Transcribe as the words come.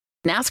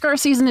NASCAR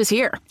season is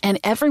here, and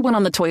everyone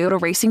on the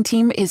Toyota racing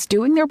team is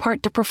doing their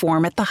part to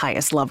perform at the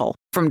highest level.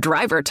 From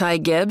driver Ty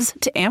Gibbs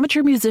to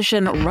amateur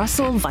musician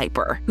Russell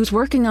Viper, who's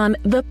working on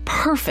the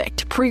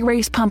perfect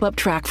pre-race pump-up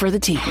track for the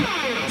team.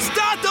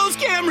 Start those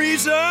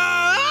Camrys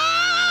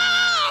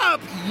up!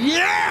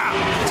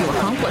 Yeah! To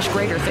accomplish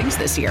greater things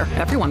this year,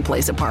 everyone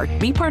plays a part.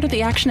 Be part of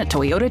the action at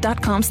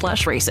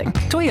toyota.com/racing.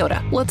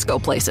 Toyota, let's go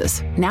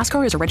places.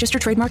 NASCAR is a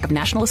registered trademark of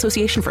National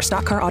Association for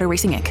Stock Car Auto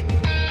Racing, Inc.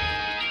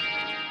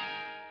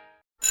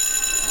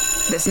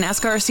 This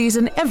NASCAR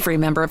season, every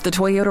member of the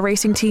Toyota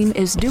racing team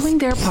is doing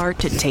their part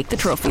to take the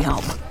trophy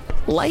home.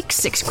 Like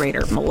 6th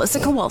grader Melissa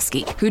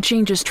Kowalski, who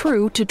changes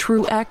true to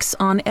True X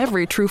on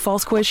every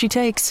true-false quiz she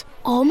takes.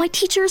 All my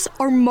teachers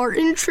are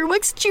Martin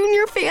Truex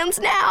Jr. fans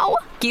now.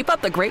 Keep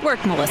up the great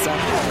work, Melissa.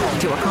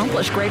 To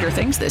accomplish greater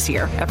things this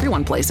year,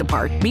 everyone plays a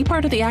part. Be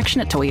part of the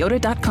action at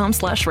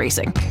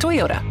toyota.com/racing.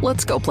 Toyota,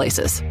 let's go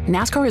places.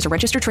 NASCAR is a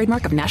registered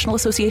trademark of National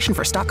Association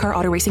for Stock Car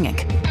Auto Racing,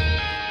 Inc.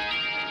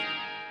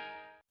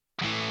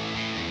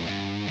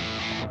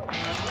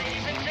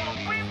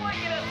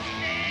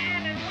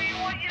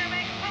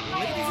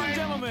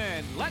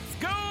 Let's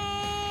go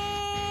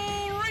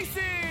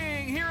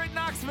racing here at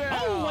Knoxville.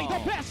 Only the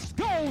best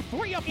go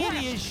 3 abreast.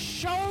 It is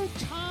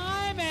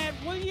showtime at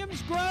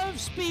Williams Grove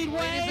Speedway.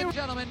 Ladies and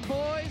gentlemen,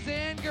 boys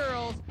and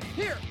girls,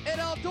 here at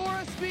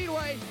Eldora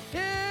Speedway,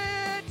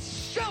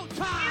 it's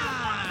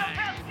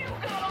showtime. You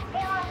got them for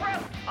a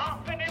breath.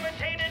 Often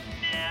imitated,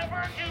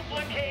 never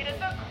duplicated.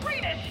 The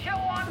greatest show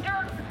on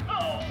dirt.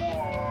 The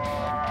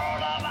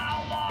world of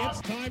outlaws.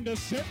 It's time to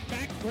sit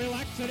back,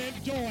 relax, and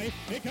enjoy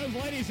because,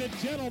 ladies and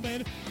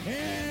gentlemen,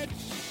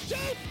 it's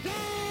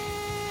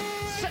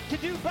showtime! Set to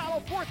do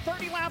battle for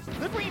 30 laps.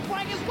 The green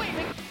flag is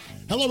waving.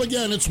 Hello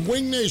again. It's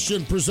Wing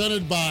Nation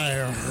presented by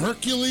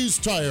Hercules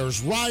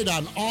Tires. Ride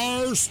on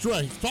our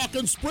strength.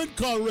 Talking sprint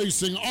car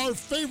racing, our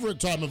favorite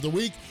time of the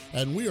week,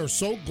 and we are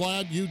so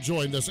glad you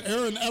joined us.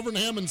 Aaron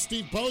Evernham and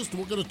Steve Post.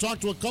 We're going to talk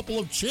to a couple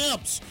of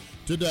champs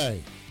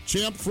today.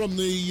 Champ from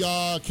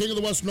the King of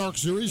the West NARC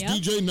Series,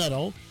 DJ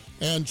Netto,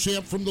 and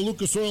champ from the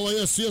Lucas Oil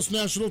ASCS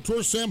National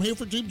Tour, Sam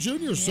Hafertepe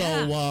Jr. Yeah.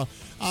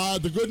 So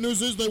the good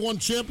news is they won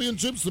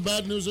championships. The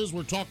bad news is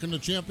we're talking to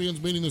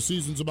champions, meaning the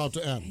season's about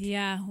to end.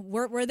 Yeah,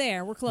 we're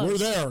there. We're close. We're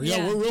there.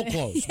 Yeah, we're real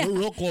close. Yeah. We're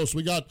real close.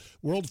 We got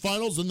World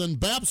Finals, and then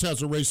Babs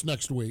has a race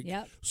next week.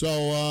 Yep. So,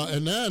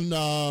 and then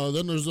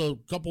there's a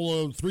couple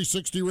of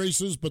 360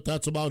 races, but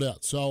that's about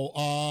it. So,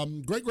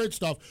 great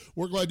stuff.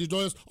 We're glad you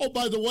joined us. Oh,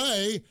 by the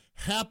way,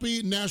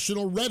 happy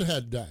National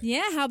Redhead Day.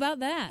 Yeah, how about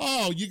that?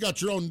 Oh, you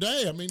got your own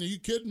day. I mean, are you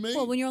kidding me?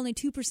 Well, when you're only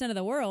 2% of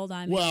the world,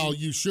 I mean. Well,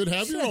 you should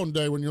have your own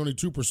day when you're only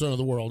 2% of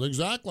the world.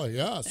 Exactly.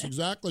 Yes,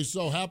 exactly.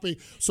 So happy.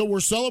 So we're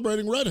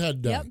celebrating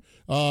Redhead Day. Yep.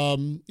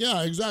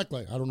 Yeah,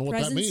 exactly. I don't know what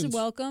that means. Presents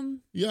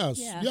welcome. Yes.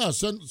 Yeah.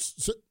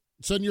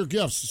 Send your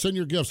gifts. Send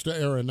your gifts to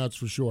Aaron. That's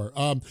for sure.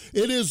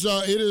 It is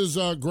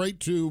great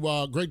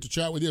to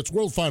chat with you. It's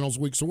World Finals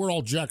week, so we're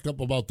all jacked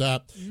up about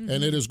that,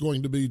 and it is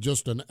going to be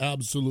just an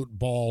absolute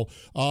ball.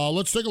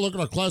 Let's take a look at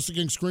our Classic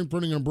Ink screen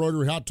printing and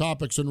embroidery hot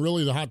topics, and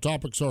really the hot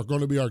topics are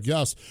going to be our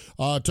guests.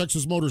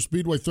 Texas Motor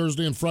Speedway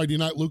Thursday and Friday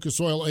night, Lucas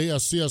Oil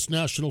ASCS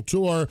National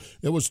Tour.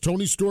 It was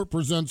Tony Stewart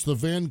presents the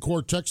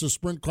Vancourt Texas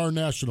Sprint Car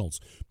Nationals.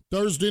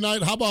 Thursday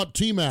night, how about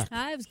T-Mac?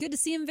 It was good to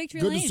see him in Victory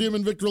Lane. Good to see him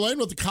in Victory Lane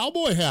with the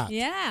cowboy hat.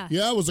 Yeah.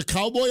 Yeah, it was a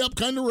cowboy-up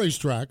kind of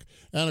racetrack.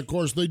 And, of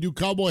course, they do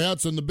cowboy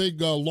hats and the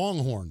big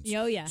longhorns.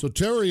 Oh, yeah. So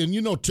Terry, and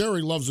you know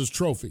Terry loves his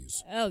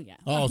trophies. Oh, yeah.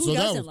 Who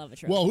doesn't love a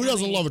trophy? Well, who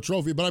doesn't love a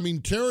trophy? But, I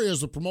mean, Terry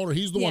as a promoter,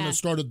 he's the one that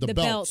started the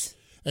belts.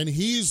 And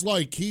he is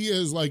like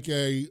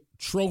a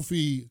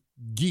trophy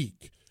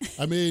geek.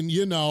 I mean,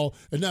 you know,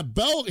 and that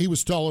belt he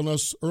was telling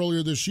us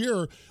earlier this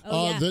year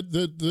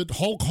that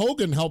Hulk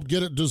Hogan helped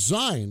get it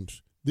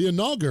designed. The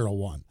inaugural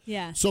one.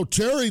 Yeah. So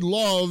Terry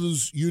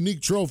loves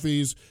unique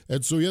trophies,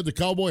 and so he had the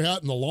cowboy hat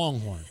and the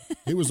longhorn.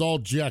 He was all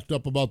jacked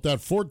up about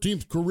that.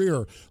 14th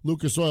career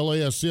Lucas Oil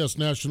ASCS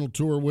National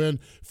Tour win.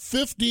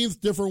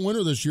 15th different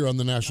winner this year on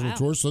the National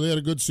Tour, so they had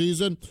a good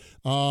season.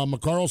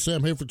 McCarl,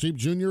 Sam Hafertepe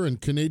Jr., and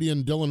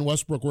Canadian Dylan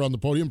Westbrook were on the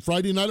podium.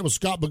 Friday night, it was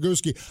Scott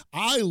Boguski.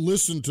 I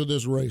listened to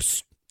this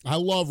race. I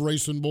love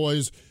racing,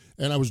 boys.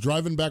 And I was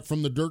driving back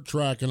from the dirt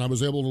track, and I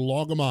was able to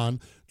log them on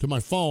to my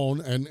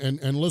phone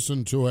and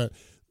listen to it.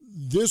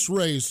 This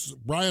race,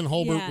 Brian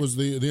Hulbert was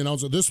the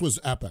announcer. This was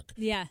epic.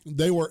 Yeah.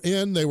 They were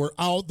in, they were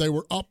out, they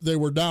were up, they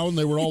were down,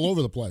 they were all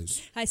over the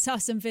place. I saw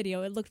some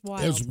video. It looked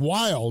wild. It's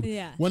wild.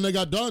 Yeah. When they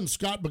got done,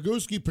 Scott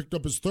Boguski picked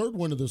up his third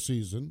win of the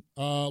season.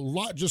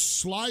 Just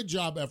slide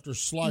job after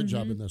slide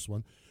job in this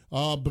one.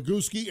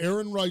 Boguski,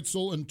 Aaron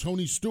Reitzel, and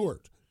Tony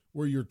Stewart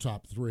were your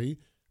top three.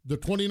 The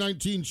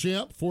 2019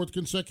 champ, fourth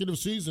consecutive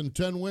season,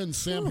 10 wins,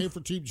 Sam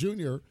Hafertepe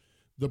Jr.,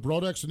 the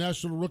Brodex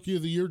National Rookie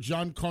of the Year,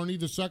 John Carney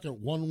II,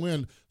 1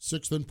 win,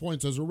 6th in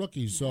points as a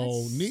rookie.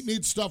 So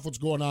neat stuff what's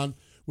going on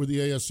with the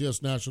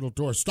ASCS National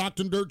Tour.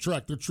 Stockton Dirt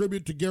Track, the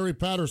tribute to Gary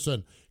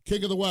Patterson,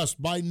 King of the West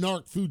by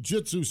NARC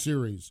Fujitsu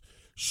Series.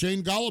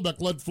 Shane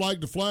Golobic led flag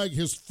to flag,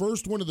 his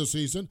first win of the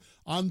season.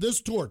 On this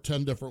tour,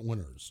 10 different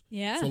winners.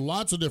 Yeah. So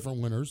lots of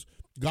different winners.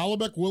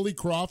 Golubic, Willie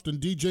Croft, and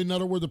DJ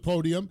Neto were the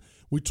podium.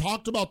 We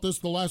talked about this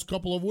the last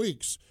couple of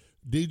weeks.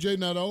 DJ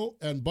Neto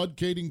and Bud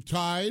Kading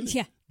tied.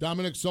 Yeah.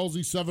 Dominic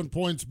Scelzi 7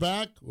 points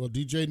back. Well,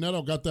 DJ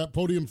Neto got that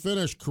podium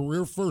finish,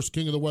 career first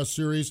King of the West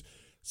Series.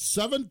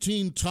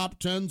 17 top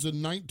 10s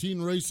in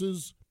 19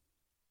 races.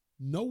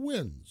 No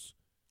wins.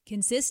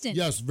 Consistent.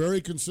 Yes,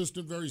 very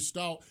consistent, very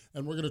stout.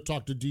 And we're going to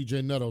talk to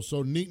DJ Neto.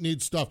 So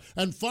neat stuff.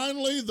 And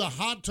finally, the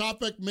hot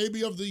topic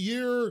maybe of the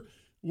year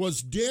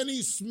was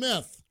Danny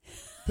Smith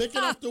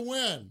picking up the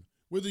win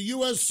with the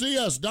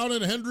USCS down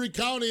in Hendry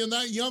County. And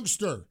that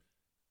youngster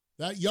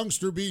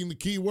being the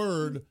key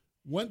word,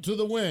 went to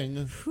the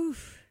wing. Whew.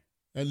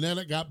 And then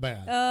it got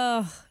bad.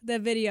 Oh, the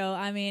video.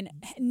 I mean,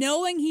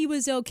 knowing he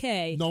was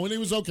okay. You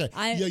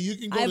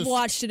can go I've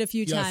watched it a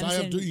few times. Yes, I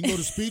have to. You can go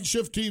to Speed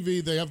Shift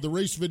TV. They have the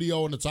race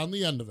video, and it's on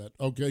the end of it.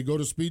 Okay, go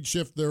to Speed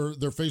Shift, their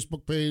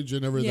Facebook page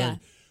and everything. Yeah.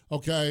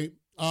 Okay,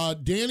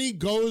 Danny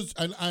goes,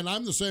 and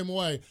I'm the same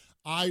way.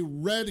 I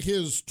read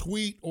his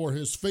tweet or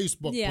his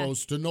Facebook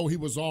post to know he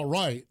was all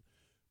right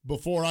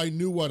before I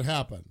knew what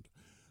happened.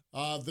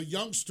 The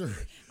youngster.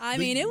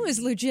 It was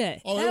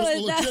legit. Oh, it was a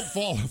legit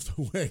fall off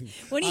the wing.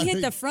 When he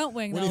hit the front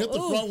wing, when he hit the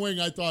front wing,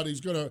 I thought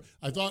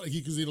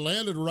because he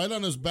landed right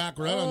on his back,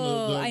 right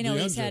on the I know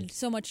the he's engine. had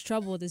so much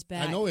trouble with his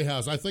back. I know he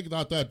has. I think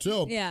about that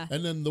too. Yeah.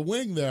 And then the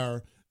wing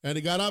there, and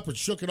he got up and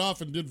shook it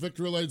off and did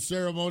victory lane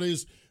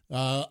ceremonies.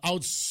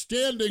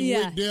 Outstanding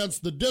wing dance.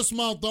 The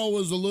dismount though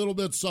was a little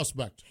bit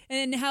suspect.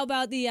 And how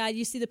about the?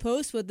 You see the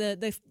post with the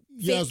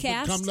fake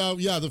cast?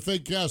 The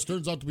fake cast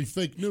turns out to be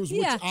fake news.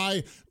 Yeah.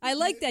 Which I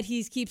like that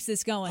he keeps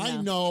this going. I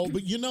know,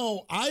 but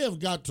I have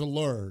got to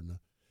learn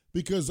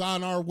because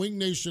on our Wing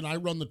Nation, I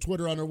run the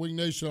Twitter on our Wing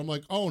Nation. I'm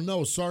like, oh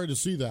no, sorry to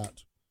see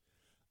that.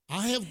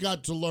 I have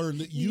got to learn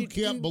that you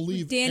can't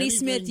believe Danny anything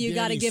Smith. You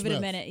got to give Smith. it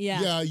a minute.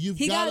 Yeah,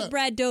 he got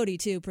Brad Doty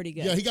too, pretty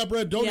good. Yeah, he got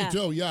Brad Doty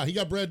too. Yeah, he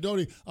got Brad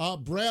Doty.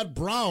 Brad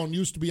Brown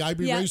used to be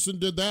IB Racing.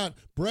 Did that.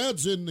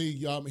 Brad's in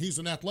the. He's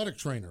an athletic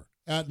trainer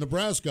at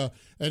Nebraska,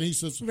 and he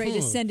says, ready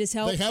to send his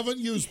help. They haven't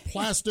used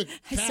plastic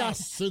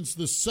casts since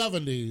the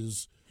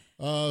 70s,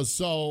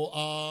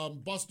 so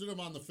busted him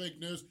on the fake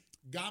news.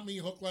 Got me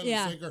hook, line,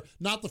 and sinker.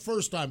 Not the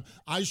first time.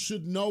 I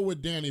should know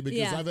with Danny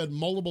because I've had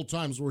multiple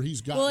times where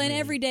he's got. Well, and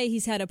every day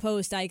he's had a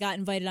post. I got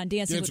invited on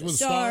Dancing with the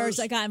Stars.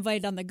 I got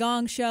invited on the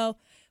Gong Show.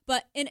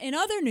 But in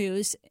other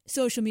news,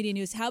 social media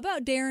news, how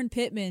about Darren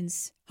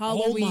Pittman's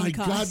Halloween Oh my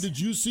costume? God! Did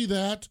you see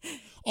that?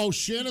 Oh,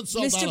 Shannon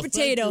Saldana. Mr.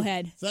 Potato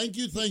Head. Thank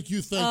you, Shannon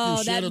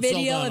Shannon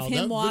video Saldana. of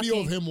him walking.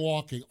 Video of him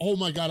walking. Oh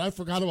my God, I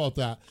forgot about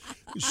that.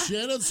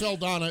 Shannon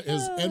Saldana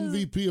is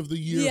MVP of the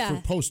year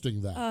for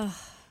posting that.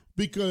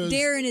 Because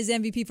Darren is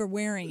MVP for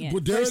wearing it.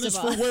 Well, Darren is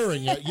for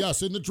wearing it,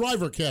 yes, in the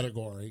driver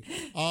category.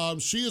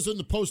 She is in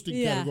the posting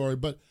category,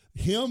 but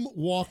him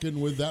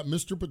walking with that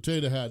Mr.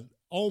 Potato Head,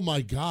 oh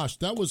my gosh,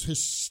 that was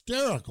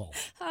hysterical.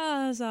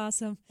 Oh, that's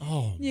awesome.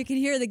 Oh, you could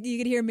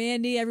hear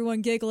Mandy,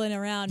 everyone giggling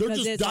around. They're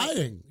just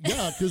dying.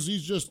 Because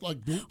he's just like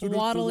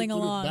waddling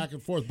along, back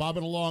and forth,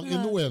 bobbing along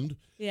in the wind.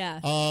 Yeah.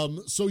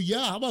 So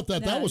how about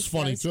that? That was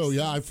funny too.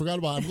 Yeah, I forgot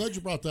about it. I'm glad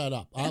you brought that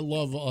up. I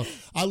love our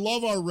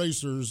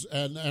racers,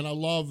 and I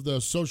love the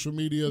social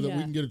media that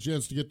we can get a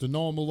chance to get to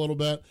know them a little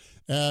bit.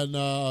 And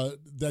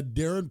that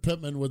Darren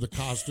Pittman with the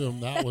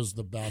costume, that was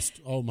the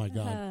best. Oh my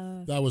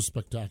God, that was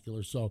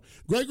spectacular. So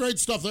great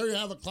stuff. There you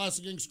have it.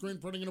 Classic Ink Screen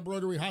Printing and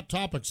Embroidery Hot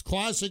Topics.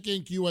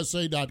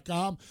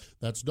 ClassicInkUSA.com.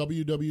 That's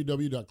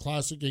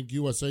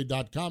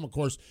www.classicinkusa.com. Of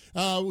course,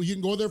 you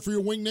can go there for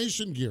your Wing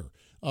Nation gear.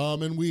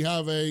 And we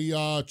have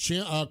a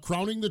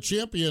Crowning the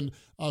Champion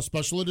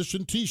special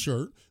edition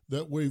T-shirt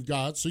that we've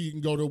got. So you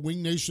can go to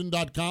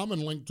wingnation.com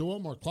and link to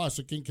them, or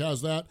Classic Ink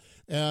has that.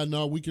 And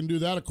we can do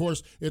that. Of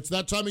course, it's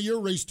that time of year,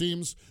 race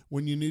teams,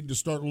 when you need to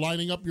start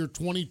lining up your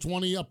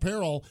 2020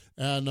 apparel.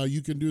 And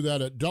you can do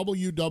that at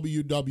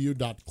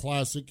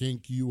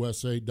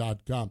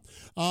www.classicinkusa.com.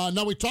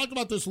 Now, we talked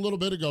about this a little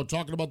bit ago,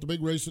 talking about the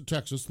big race at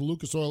Texas, the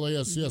Lucas Oil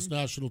ASCS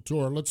National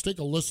Tour. Let's take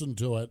a listen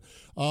to it.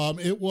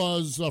 It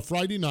was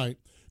Friday night.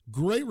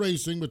 Great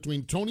racing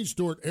between Tony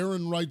Stewart,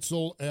 Aaron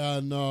Reitzel,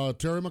 and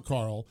Terry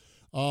McCarl.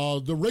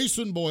 The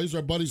racing boys,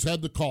 our buddies,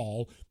 had the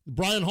call.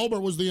 Brian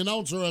Holbert was the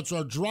announcer. That's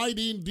our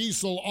Dryden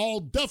Diesel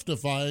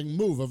all-death-defying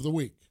move of the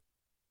week.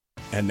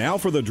 And now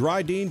for the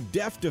Dryden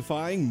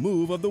death-defying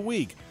move of the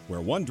week,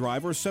 where one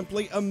driver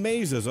simply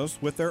amazes us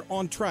with their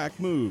on-track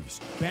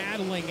moves.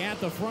 Battling at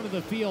the front of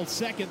the field,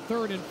 second,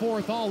 third, and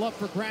fourth, all up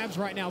for grabs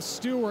right now.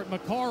 Stewart,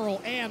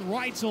 McCarl, and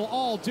Reitzel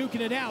all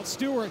duking it out.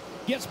 Stewart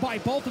gets by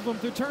both of them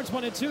through turns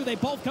 1 and 2. They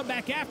both come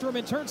back after him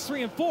in turns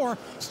 3 and 4.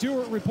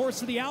 Stewart reports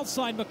to the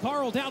outside.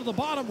 McCarl down to the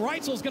bottom.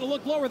 Reitzel's going to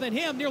look lower than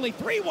him, nearly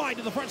 3 wide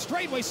to the front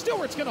straightaway.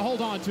 Stewart's going to hold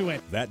on to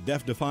it. That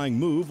death-defying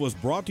move was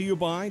brought to you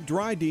by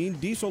Dryden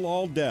Diesel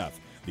All Death,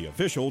 the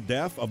official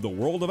DEF of the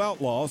world of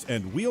outlaws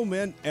and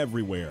wheelmen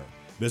everywhere.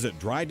 Visit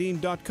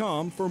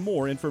Dryden.com for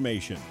more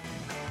information.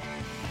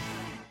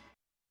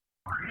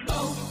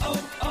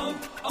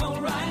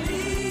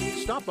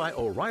 O'Reilly. Stop by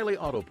O'Reilly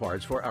Auto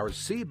Parts for our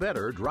See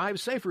Better, Drive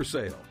Safer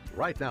sale.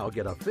 Right now,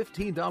 get a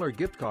 $15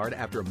 gift card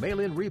after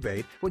mail-in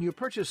rebate when you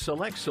purchase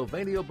select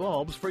Sylvania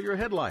bulbs for your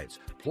headlights.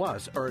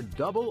 Plus, earn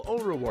double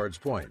O-Rewards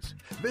points.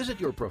 Visit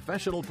your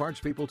professional parts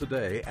people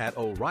today at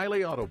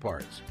O'Reilly Auto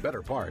Parts.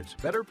 Better parts,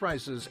 better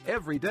prices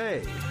every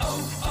day.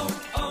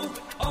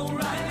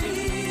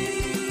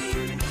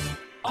 O'Reilly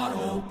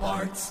Auto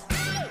Parts.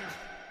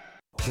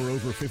 For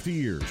over 50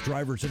 years,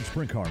 drivers in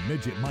Sprint Car,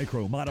 Midget,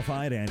 Micro,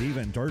 Modified, and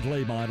even Dirt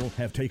Late Model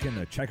have taken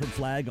the checkered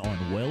flag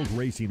on Weld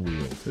Racing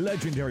Wheels.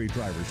 Legendary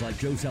drivers like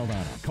Joe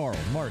Saldana, Carl,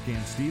 Mark,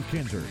 and Steve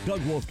Kinzer, Doug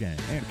Wolfgang,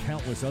 and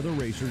countless other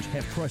racers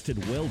have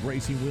trusted Weld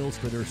Racing Wheels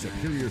for their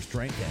superior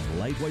strength and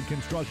lightweight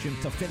construction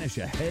to finish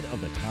ahead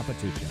of the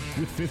competition.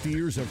 With 50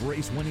 years of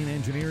race-winning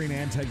engineering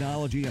and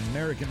technology,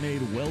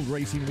 American-made Weld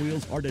Racing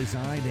Wheels are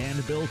designed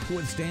and built to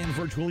withstand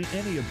virtually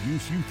any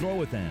abuse you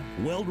throw at them.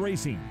 Weld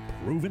Racing,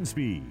 proven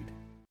speed.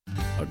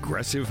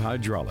 Aggressive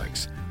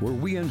Hydraulics, where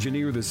we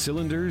engineer the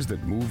cylinders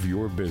that move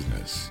your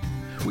business.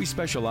 We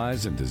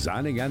specialize in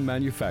designing and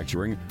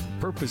manufacturing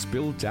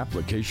purpose-built,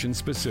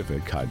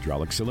 application-specific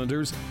hydraulic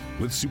cylinders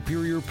with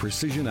superior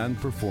precision and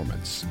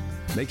performance,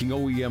 making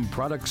OEM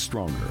products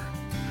stronger,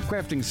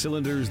 crafting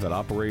cylinders that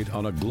operate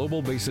on a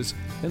global basis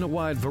in a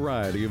wide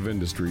variety of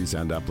industries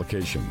and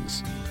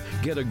applications.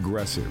 Get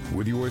aggressive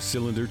with your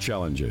cylinder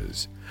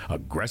challenges.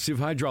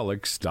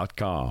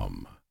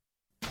 AggressiveHydraulics.com.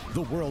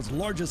 The world's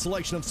largest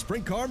selection of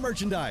Sprint Car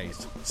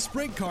merchandise.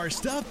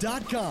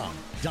 SprintCarStuff.com.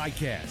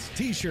 Diecast,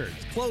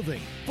 t-shirts,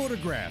 clothing,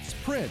 photographs,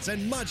 prints,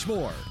 and much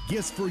more.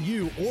 Gifts for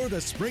you or the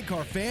Sprint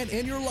Car fan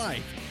in your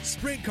life.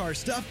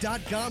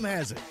 SprintCarStuff.com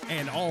has it.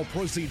 And all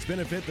proceeds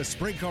benefit the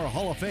Sprint Car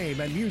Hall of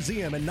Fame and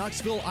Museum in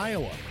Knoxville,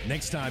 Iowa.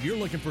 Next time you're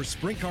looking for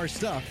Sprint Car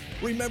stuff,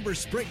 remember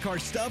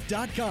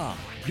SprintCarStuff.com.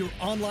 Your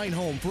online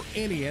home for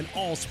any and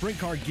all Sprint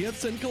Car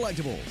gifts and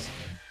collectibles.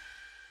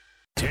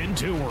 10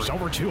 tours,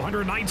 over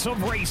 200 nights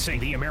of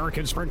racing. The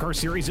American Sprint Car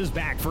Series is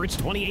back for its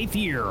 28th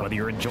year. Whether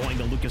you're enjoying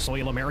the Lucas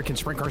Oil American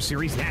Sprint Car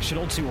Series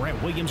National Tour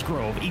at Williams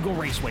Grove, Eagle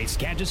Raceway,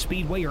 Skagit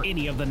Speedway, or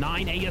any of the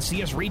 9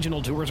 ASCS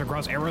regional tours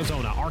across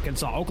Arizona,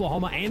 Arkansas,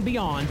 Oklahoma, and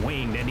beyond,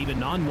 winged and even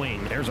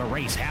non-winged, there's a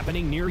race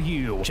happening near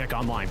you. Check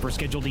online for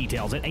schedule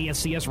details at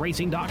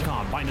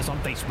ASCSRacing.com. Find us on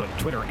Facebook,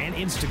 Twitter, and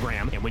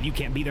Instagram. And when you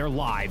can't be there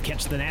live,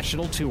 catch the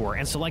National Tour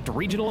and select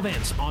regional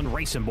events on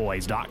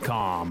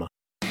RacingBoys.com.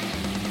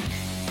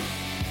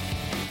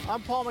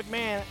 I'm Paul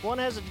McMahon. One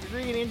has a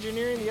degree in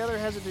engineering, the other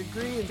has a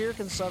degree in beer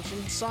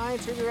consumption. Sign,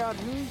 figure out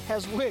who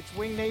has which.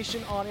 Wing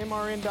Nation on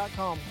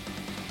MRN.com.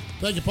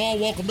 Thank you, Paul.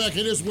 Welcome back.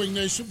 It is Wing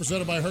Nation,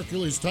 presented by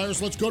Hercules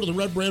Tires. Let's go to the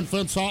Red Brand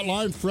Fence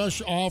Hotline,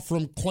 fresh off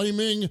from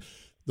claiming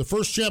the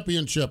first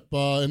championship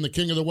in the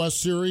King of the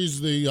West Series,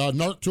 the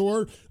NARC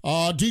Tour.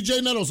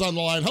 DJ Nettles on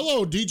the line.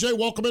 Hello, DJ.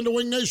 Welcome into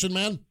Wing Nation,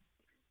 man.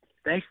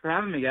 Thanks for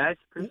having me, guys.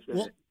 Appreciate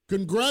it.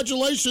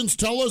 Congratulations.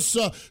 Tell us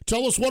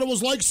what it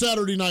was like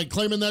Saturday night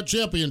claiming that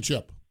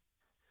championship.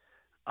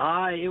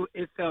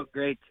 It felt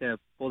great to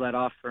pull that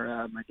off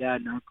for my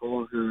dad and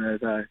uncle, who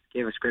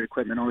gave us great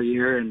equipment all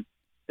year. And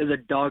it was a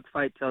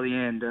dogfight till the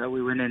end.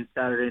 We went in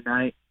Saturday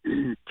night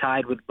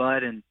tied with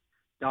Bud, and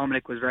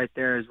Dominic was right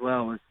there as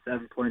well, with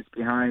 7 points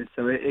behind.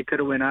 So it could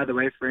have went either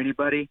way for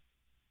anybody.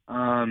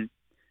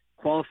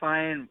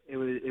 Qualifying, it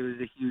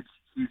was a huge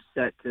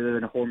set to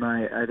the whole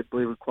night. I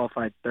believe we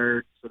qualified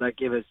third, so that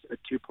gave us a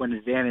 2-point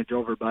advantage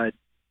over Bud.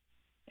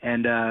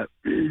 And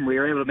we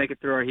were able to make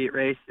it through our heat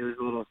race. It was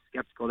a little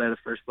skeptical there the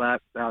first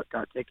lap, about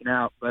got taken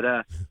out, but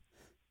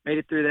made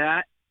it through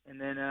that,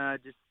 and then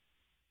just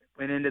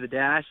went into the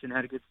dash and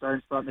had a good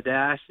starting spot in the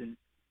dash, and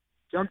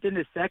jumped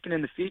into second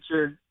in the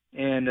feature,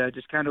 and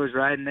just kind of was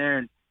riding there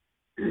and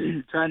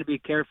trying to be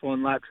careful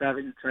in lap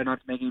traffic and try not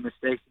to make any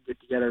mistakes and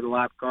get together the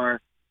lap car.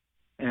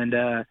 And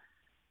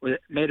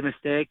made a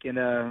mistake and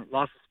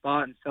lost a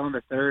spot and fell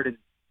into third, and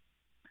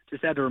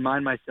just had to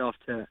remind myself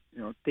to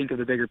think of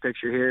the bigger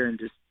picture here and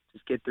just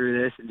get through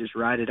this and just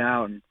ride it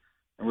out, and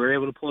we were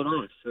able to pull it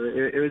off. So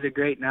it was a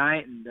great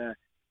night, and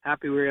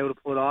happy we were able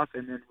to pull it off.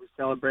 And then we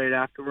celebrated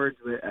afterwards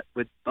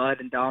with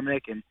Bud and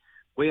Dominic, and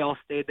we all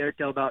stayed there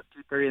till about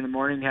 2:30 in the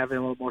morning, having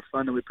a little more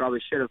fun than we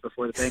probably should have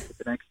before the banquet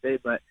the next day.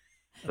 But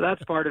so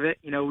that's part of it.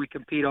 We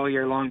compete all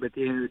year long, but at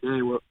the end of the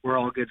day, we're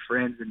all good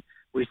friends, and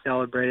we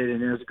celebrated,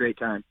 and it was a great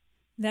time.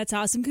 That's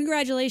awesome.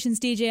 Congratulations,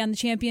 DJ, on the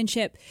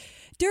championship.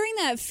 During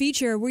that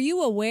feature, were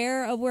you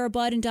aware of where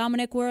Bud and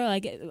Dominic were?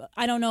 Like,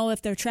 I don't know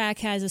if their track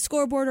has a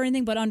scoreboard or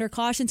anything, but under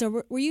cautions,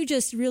 or were you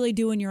just really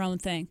doing your own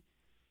thing?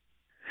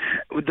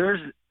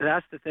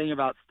 That's the thing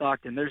about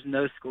Stockton. There's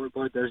no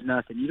scoreboard. There's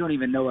nothing. You don't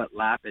even know what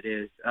lap it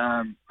is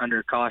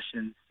under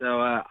caution.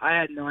 So I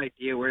had no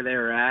idea where they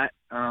were at.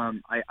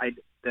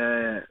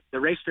 The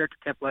race director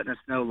kept letting us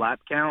know lap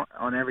count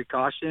on every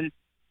caution,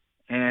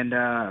 and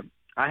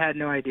I had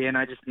no idea, and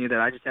I just knew that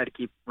I just had to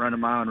keep running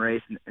my own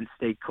race and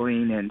stay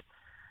clean. And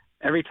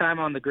every time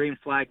on the green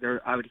flag,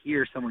 I would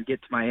hear someone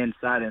get to my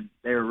inside, and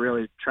they were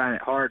really trying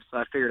it hard. So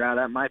I figured out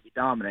that might be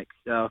Dominic,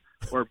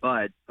 or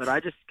Bud. But I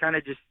just kind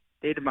of just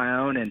stayed to my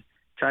own and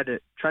tried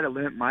to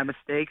limit my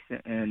mistakes,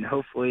 and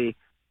hopefully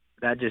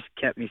that just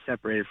kept me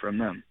separated from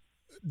them.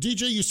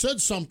 DJ, you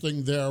said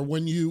something there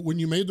when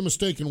you made the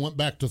mistake and went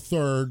back to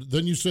third.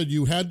 Then you said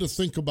you had to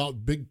think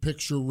about big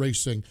picture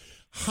racing.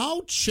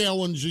 How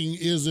challenging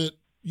is it?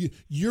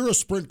 You're a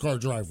sprint car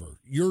driver.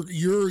 You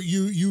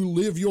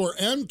live your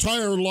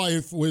entire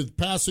life with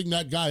passing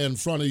that guy in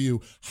front of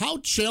you. How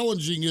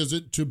challenging is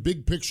it to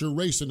big picture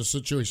race in a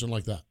situation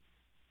like that?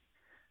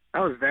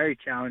 That was very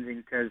challenging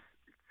because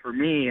for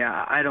me,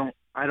 I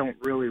don't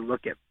really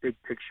look at big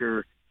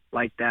picture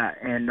like that,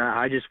 and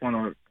I just want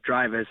to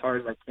drive as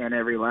hard as I can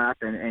every lap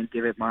and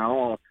give it my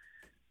all.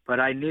 But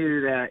I knew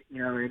that, in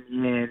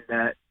the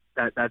end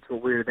that's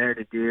what we were there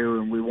to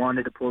do, and we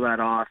wanted to pull that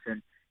off.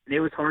 And it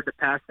was hard to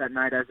pass that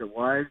night as it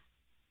was.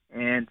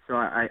 And so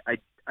I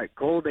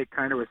Goldick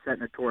kind of was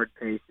setting a torrid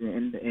pace,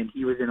 and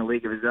he was in a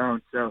league of his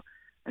own. So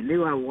I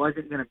knew I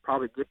wasn't going to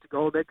probably get to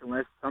Goldick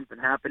unless something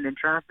happened in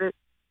traffic.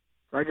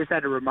 So I just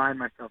had to remind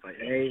myself, like,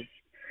 hey,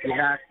 you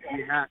have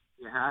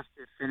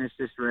to finish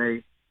this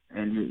race,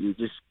 and you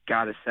just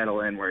got to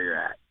settle in where you're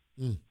at.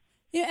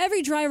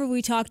 Every driver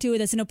we talk to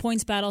that's in a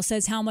points battle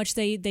says how much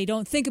they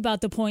don't think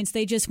about the points.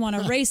 They just want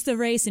to race the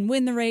race and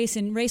win the race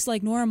and race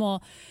like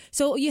normal.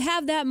 So you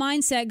have that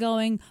mindset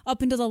going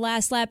up until the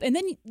last lap, and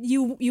then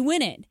you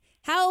win it.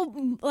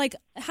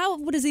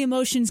 What does the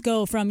emotions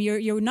go from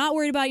you're not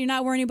worried about it, you're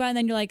not worrying about it, and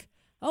then you're like,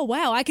 oh,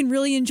 wow, I can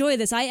really enjoy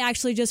this. I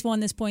actually just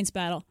won this points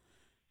battle.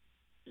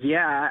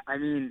 Yeah, I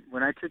mean,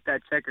 when I took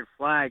that checkered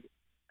flag,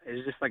 it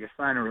was just like a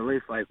sign of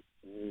relief, like,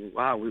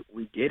 wow,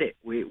 we did it.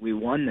 We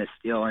won this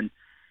deal. And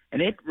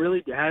it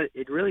really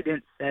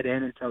didn't set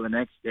in until the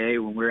next day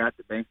when we were at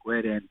the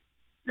banquet and,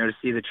 to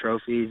see the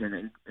trophies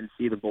and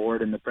see the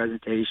board and the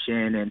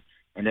presentation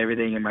and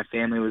everything. And my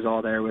family was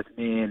all there with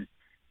me. And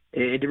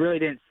it really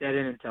didn't set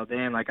in until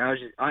then. Like,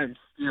 I'm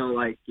still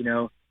like,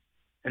 and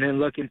then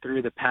looking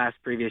through the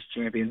previous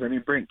champions. I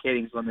mean, Brent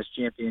Kiddings won this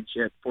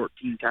championship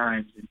 14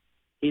 times, and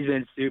he's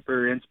been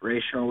super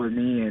inspirational with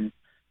me.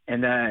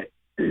 And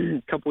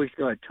a couple weeks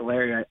ago at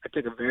Tulare, I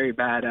took a very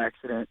bad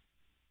accident,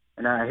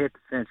 and I hit the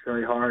fence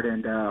really hard,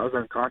 and I was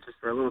unconscious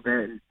for a little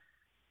bit. And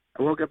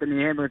I woke up in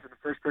the ambulance, and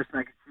the first person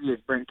I could see is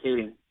Brent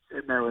Kiddings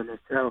sitting there with me.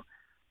 So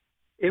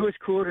it was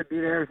cool to be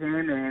there with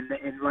him, and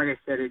like I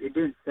said, it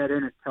didn't set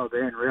in until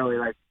then, really.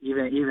 Like,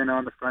 even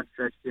on the front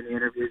stretch, doing the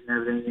interviews and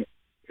everything,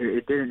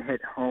 it didn't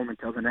hit home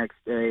until the next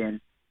day, and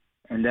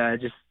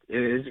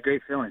it was a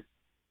great feeling.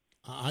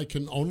 I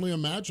can only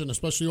imagine,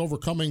 especially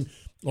overcoming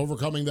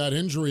that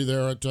injury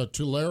there at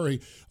Tulare.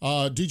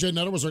 DJ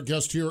Netter was our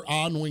guest here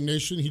on Wing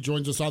Nation. He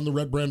joins us on the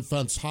Red Brand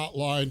Fence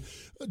hotline.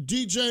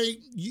 DJ,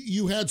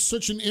 you had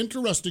such an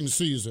interesting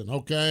season,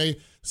 okay?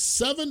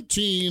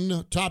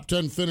 17 top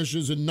 10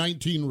 finishes in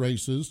 19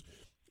 races.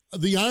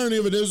 The irony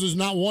of it is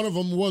not one of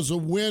them was a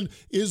win.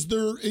 Is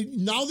there,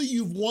 now that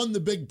you've won the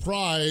big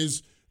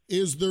prize,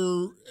 is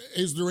there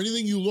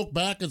anything you look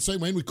back and say,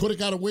 man, we could have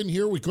got a win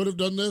here, we could have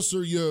done this,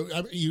 or you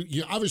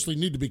obviously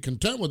need to be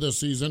content with this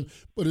season,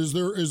 but is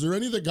there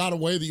any that got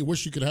away that you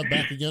wish you could have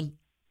back again?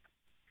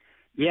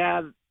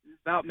 Yeah,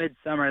 about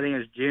midsummer, I think it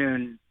was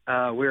June,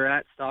 we were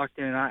at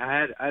Stockton, and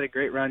I had a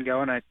great run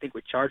going. I think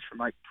we charged from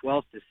like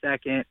 12th to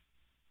 2nd,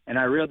 and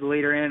I reeled the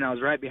leader in. I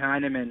was right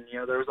behind him, and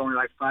there was only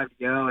like 5 to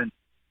go, and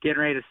getting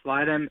ready to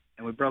slide him,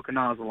 and we broke a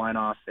nozzle line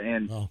off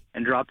and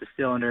dropped the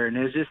cylinder, and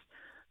it was just,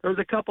 there was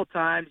a couple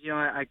times,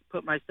 I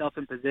put myself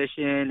in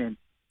position,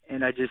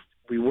 and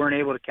we weren't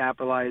able to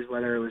capitalize,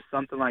 whether it was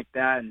something like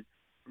that. And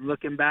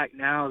looking back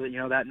now,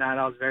 that that night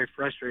I was very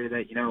frustrated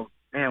that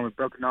man, we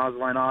broke the nozzle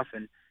line off,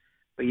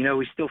 but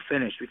we still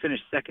finished. We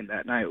finished second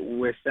that night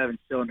with 7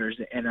 cylinders,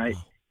 and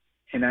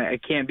I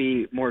can't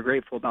be more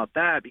grateful about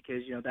that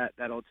because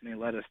that ultimately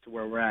led us to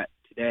where we're at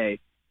today.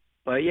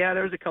 But yeah,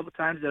 there was a couple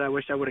times that I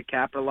wish I would have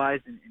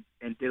capitalized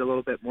and did a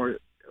little bit more,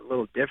 a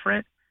little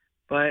different.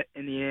 But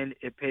in the end,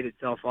 it paid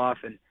itself off.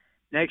 And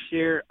next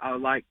year, I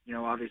would like,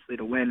 obviously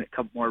to win a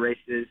couple more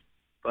races.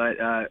 But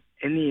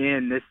in the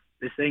end,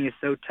 this thing is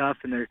so tough,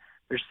 and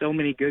there's so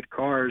many good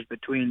cars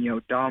between,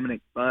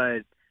 Dominic,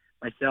 Bud,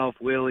 myself,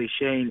 Willie,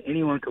 Shane.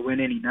 Anyone could win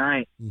any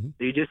night. Mm-hmm.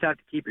 So you just have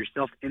to keep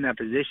yourself in that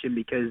position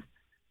because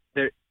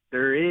the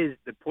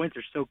points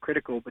are so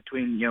critical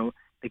between,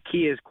 the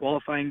key is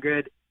qualifying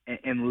good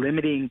and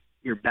limiting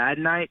your bad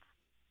nights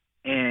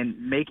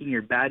and making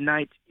your bad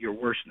nights your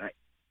worst night.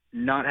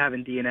 Not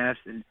having DNFs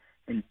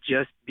and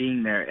just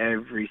being there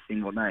every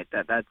single night.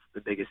 That's the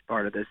biggest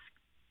part of this.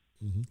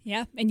 Mm-hmm.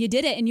 Yeah, and you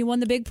did it, and you won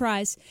the big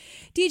prize.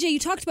 DJ, you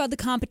talked about the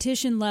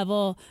competition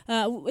level.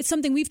 It's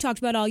something we've talked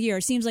about all year.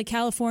 It seems like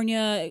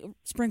California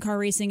sprint car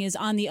racing is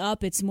on the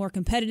up. It's more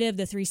competitive.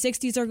 The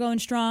 360s are going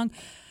strong.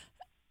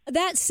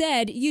 That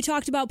said, you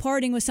talked about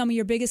partying with some of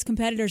your biggest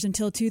competitors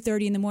until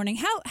 2:30 in the morning.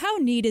 How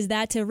neat is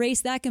that to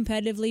race that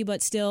competitively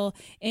but still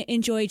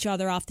enjoy each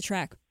other off the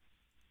track?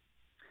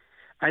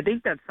 I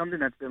think that's something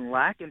that's been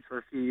lacking for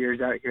a few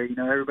years out here.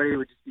 Everybody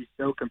would just be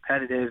so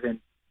competitive and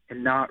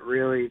not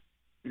really,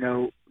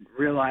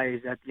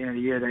 realize at the end of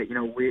the year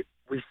that,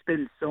 we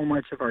spend so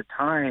much of our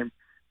time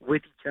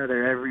with each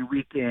other every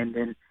weekend.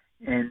 And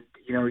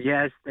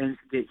yes, things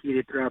get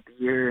heated throughout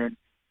the year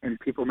and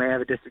people may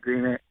have a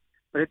disagreement.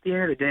 But But at the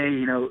end of the day,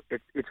 you know,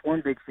 it's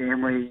one big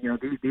family. You know,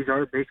 these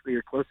are basically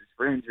your closest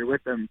friends. You're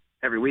with them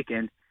every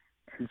weekend.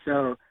 And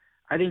so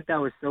I think that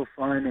was so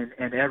fun,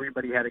 and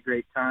everybody had a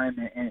great time.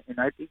 And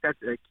I think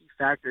that's a key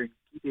factor in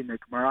keeping the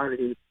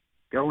camaraderie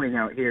going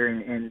out here.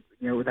 And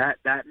you know,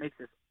 that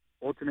makes us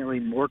ultimately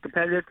more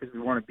competitive because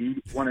we want to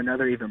beat one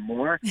another even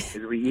more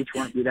because we each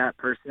want to be that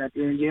person at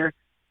the end of the year.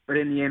 But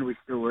in the end, we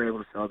still were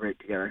able to celebrate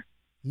together.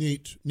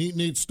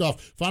 Neat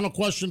stuff. Final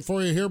question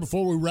for you here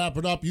before we wrap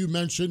it up. You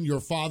mentioned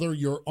your father,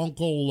 your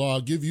uncle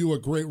give you a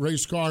great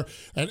race car,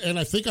 and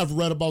I think I've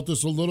read about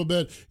this a little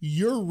bit.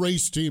 Your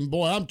race team,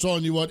 boy, I'm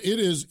telling you what, it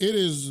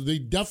is the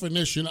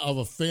definition of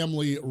a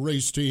family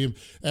race team.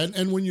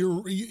 And when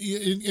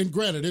and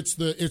granted, it's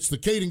the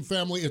Kading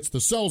family, it's the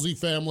Scelzi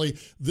family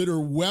that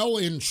are well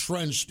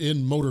entrenched in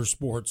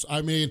motorsports.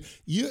 I mean,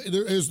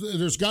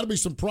 there's got to be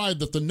some pride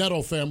that the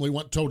Neto family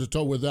went toe to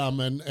toe with them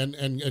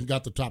and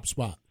got the top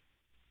spot.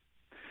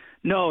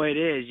 No, it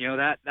is. You know,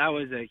 that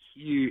was a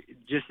huge,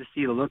 just to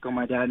see the look on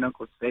my dad and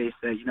uncle's face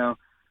that, you know,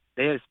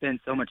 they have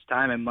spent so much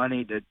time and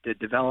money to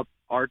develop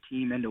our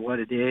team into what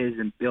it is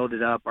and build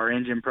it up, our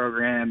engine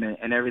program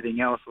and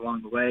everything else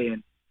along the way.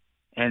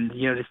 And,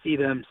 you know, to see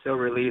them so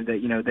relieved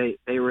that, you know,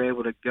 they were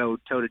able to go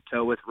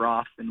toe-to-toe with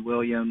Roth and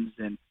Williams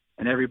and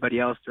everybody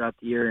else throughout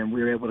the year, and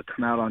we were able to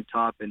come out on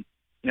top. And,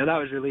 you know, that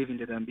was relieving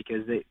to them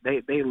because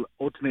they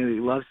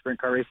ultimately love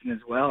sprint car racing as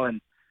well,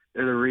 and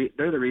they're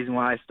the reason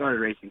why I started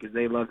racing because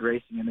they loved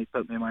racing and they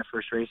put me in my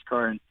first race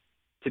car. And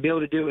to be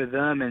able to do it with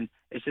them, and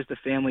it's just a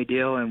family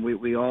deal, and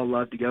we all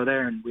love to go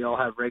there, and we all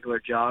have regular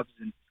jobs,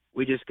 and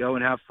we just go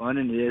and have fun,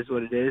 and it is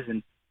what it is,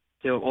 and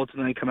to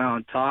ultimately come out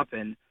on top.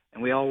 And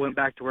we all went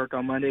back to work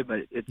on Monday,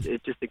 but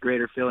it's just a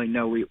greater feeling.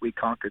 No, we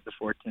conquered the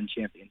 410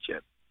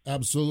 championship.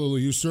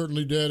 Absolutely. You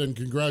certainly did, and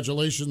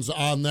congratulations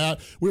on that.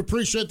 We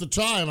appreciate the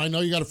time. I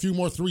know you got a few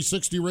more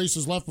 360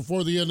 races left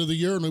before the end of the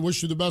year, and we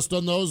wish you the best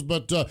on those,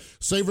 but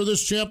savor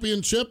this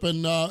championship,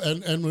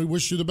 and we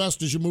wish you the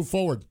best as you move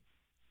forward.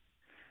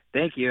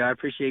 Thank you. I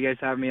appreciate you guys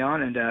having me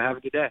on, and have a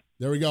good day.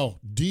 There we go.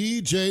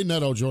 DJ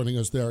Neto joining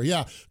us there.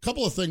 Yeah, a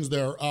couple of things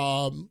there.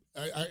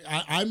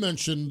 I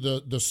mentioned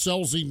the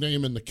Scelzi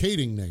name and the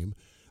Kading name.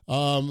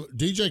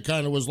 DJ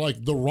kind of was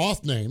like the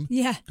Roth name.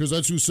 Yeah. Because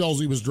that's who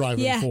Scelzi was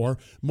driving for.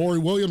 Maury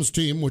Williams'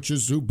 team, which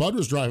is who Bud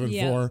was driving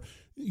for.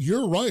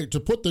 You're right. To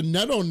put the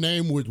Neto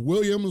name with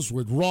Williams,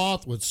 with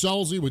Roth, with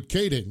Scelzi, with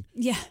Kading.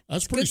 Yeah.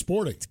 That's pretty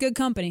sporty. It's good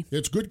company.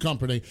 It's good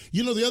company.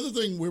 You know, the other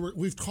thing,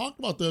 we've talked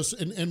about this,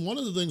 and one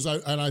of the things,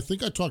 I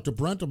think I talked to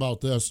Brent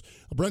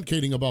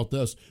Kading about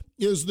this,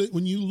 is that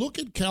when you look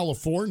at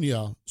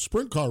California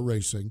sprint car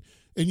racing,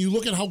 and you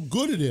look at how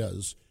good it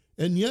is,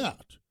 and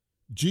yet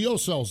Gio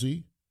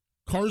Scelzi,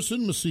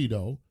 Carson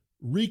Macedo,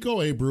 Rico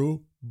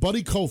Abreu,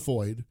 Buddy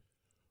Kofoid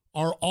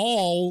are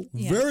all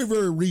very,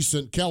 very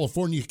recent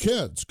California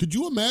kids. Could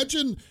you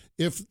imagine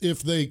if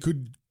they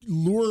could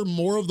lure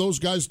more of those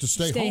guys to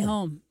stay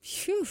home?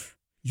 Whew.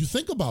 You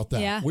think about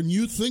that. Yeah. When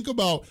you think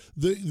about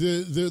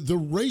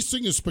the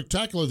racing is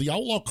spectacular. The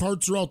outlaw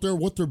carts are out there,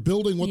 what they're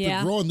building, what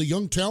they're growing, the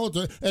young talent.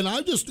 And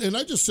I just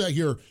sat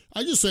here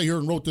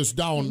and wrote this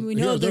down. We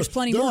know there's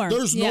plenty more.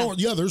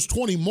 There's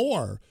 20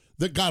 more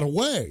that got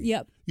away.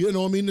 Yep. You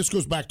know, I mean, this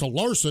goes back to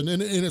Larson,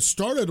 and it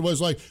started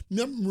was like,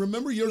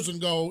 remember years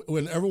ago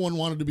when everyone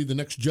wanted to be the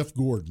next Jeff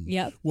Gordon?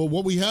 Yep. Well,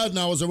 what we had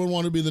now is everyone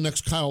wanted to be the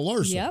next Kyle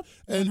Larson. Yep.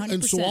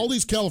 And so all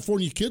these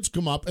California kids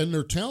come up, and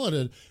they're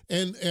talented,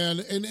 and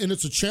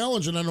it's a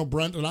challenge, and I know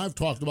Brent and I've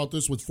talked about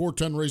this with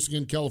 410 racing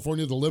in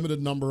California, the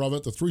limited number of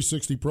it, the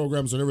 360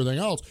 programs and everything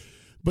else,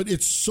 but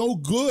it's so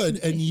good,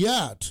 and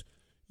yet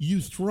you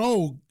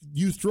throw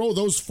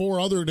those four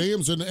other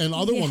names and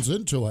other ones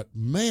into it.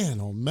 Man,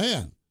 oh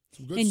man.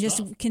 And stuff.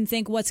 Just can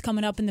think what's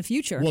coming up in the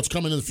future. What's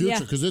coming in the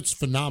future, because it's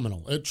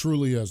phenomenal. It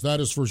truly is. That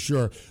is for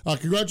sure.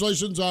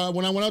 Congratulations.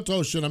 When I went out to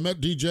Ocean, I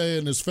met DJ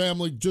and his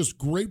family. Just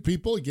great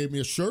people. He gave me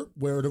a shirt.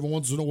 Wear it every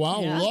once in a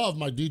while. Yeah. Love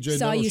my DJ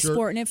Saw Neto you shirt.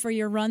 sporting it for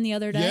your run the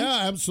other day.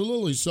 Yeah,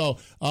 absolutely. So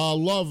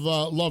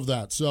love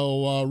that.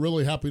 So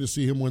really happy to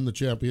see him win the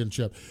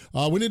championship.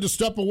 We need to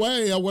step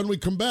away. When we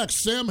come back,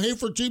 Sam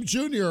Hafer Team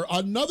Jr.,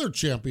 another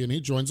champion. He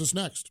joins us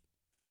next.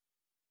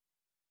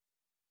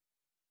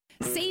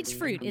 Sage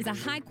Fruit is a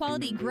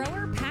high-quality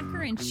grower,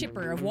 packer, and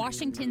shipper of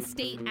Washington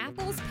State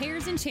apples,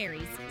 pears, and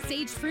cherries.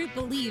 Sage Fruit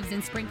believes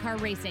in sprint car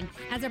racing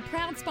as a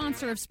proud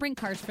sponsor of sprint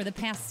cars for the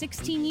past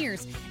 16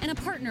 years and a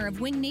partner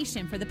of Wing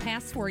Nation for the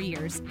past 4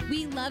 years.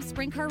 We love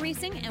sprint car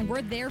racing, and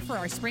we're there for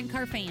our sprint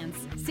car fans.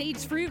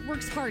 Sage Fruit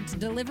works hard to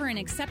deliver an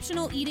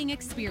exceptional eating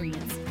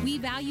experience. We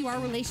value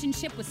our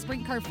relationship with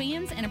sprint car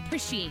fans and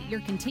appreciate your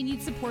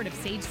continued support of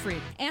Sage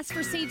Fruit. Ask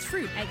for Sage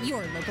Fruit at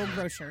your local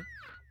grocer.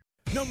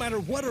 No matter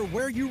what or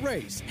where you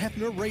race,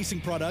 Hefner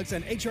Racing Products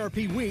and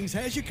HRP Wings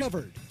has you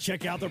covered.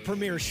 Check out the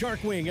premier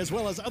Shark Wing as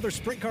well as other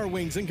Sprint Car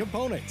wings and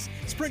components.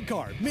 Sprint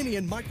Car, Mini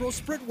and Micro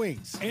Sprint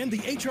Wings. And the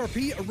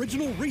HRP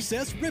Original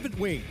Recess Rivet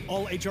Wing.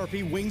 All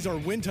HRP wings are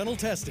wind tunnel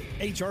tested.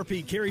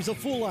 HRP carries a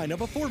full line of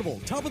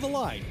affordable,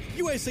 top-of-the-line,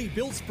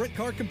 USA-built Sprint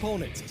Car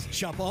components.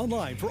 Shop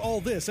online for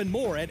all this and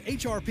more at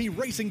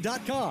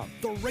hrpracing.com.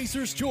 The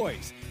Racer's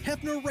Choice.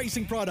 Hefner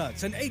Racing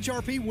Products and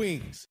HRP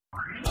Wings.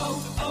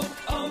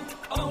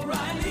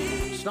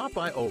 O'Reilly. Stop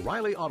by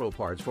O'Reilly Auto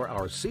Parts for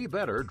our See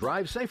Better,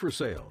 Drive Safer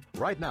sale.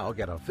 Right now,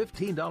 get a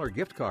 $15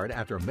 gift card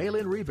after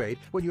mail-in rebate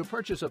when you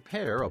purchase a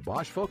pair of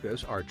Bosch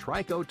Focus or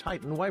Trico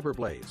Titan wiper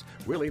blades.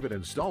 We'll even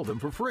install them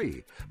for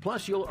free.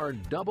 Plus, you'll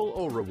earn double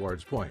O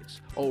Rewards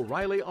points.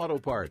 O'Reilly Auto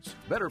Parts.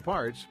 Better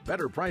parts,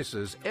 better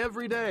prices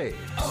every day.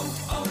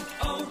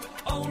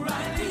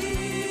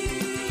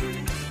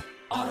 O'Reilly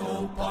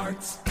Auto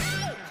Parts.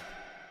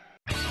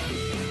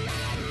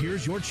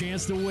 Here's your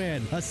chance to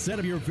win a set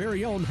of your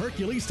very own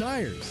Hercules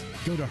tires.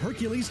 Go to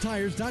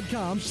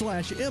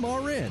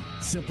HerculesTires.com/MRN.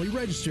 Simply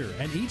register,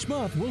 and each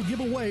month we'll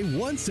give away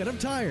one set of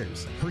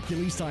tires.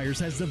 Hercules Tires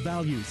has the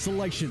value,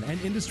 selection,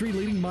 and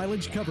industry-leading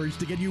mileage coverage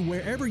to get you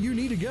wherever you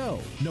need to go,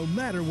 no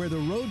matter where the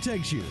road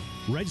takes you.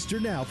 Register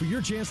now for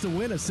your chance to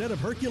win a set of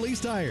Hercules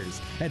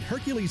tires at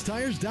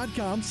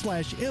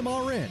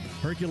HerculesTires.com/MRN.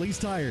 Hercules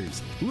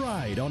Tires.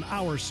 Ride on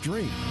our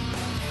street.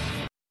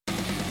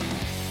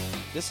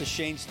 This is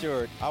Shane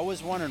Stewart. I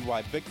was wondering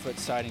why Bigfoot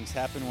sightings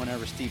happen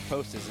whenever Steve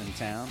Post is in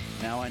town.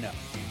 Now I know.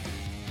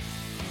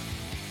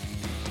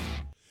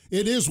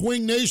 It is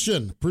Wing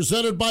Nation,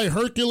 presented by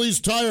Hercules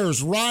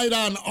Tires. Ride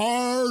on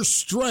our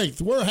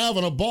strength. We're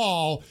having a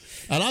ball.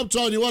 And I'm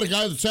telling you what, a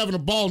guy that's having a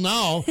ball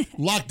now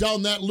locked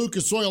down that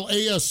Lucas Oil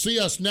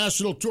ASCS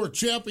National Tour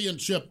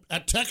Championship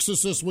at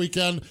Texas this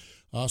weekend.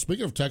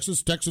 Speaking of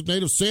Texas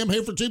native Sam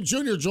Haferteam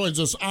Jr.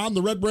 joins us on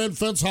the Red Brand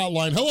Fence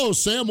Hotline. Hello,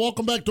 Sam.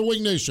 Welcome back to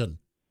Wing Nation.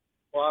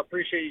 Well, I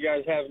appreciate you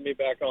guys having me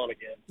back on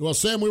again. Well,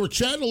 Sam, we were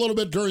chatting a little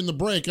bit during the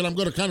break, and I'm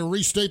going to kind of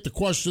restate the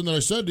question that I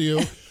said to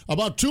you.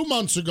 About 2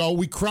 months ago,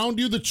 we crowned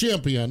you the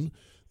champion.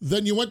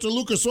 Then you went to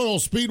Lucas Oil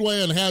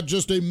Speedway and had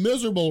just a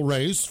miserable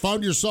race,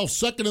 found yourself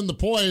second in the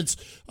points.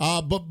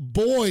 But,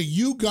 boy,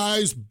 you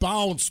guys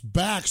bounced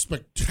back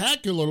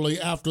spectacularly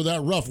after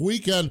that rough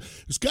weekend.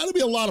 There's got to be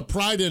a lot of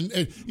pride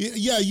in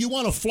yeah, you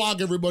want to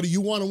flog everybody.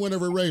 You want to win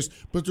every race.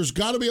 But there's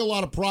got to be a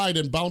lot of pride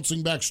in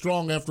bouncing back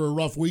strong after a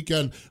rough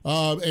weekend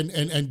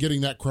and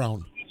getting that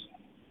crown.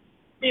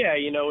 Yeah,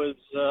 it was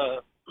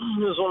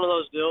one of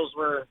those deals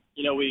where,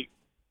 we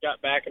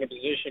got back in a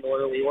position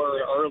where we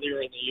were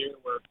earlier in the year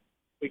where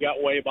we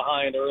got way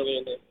behind early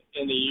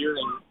in the year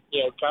and,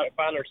 try to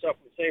find ourselves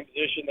in the same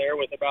position there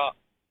with about,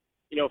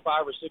 5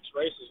 or 6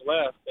 races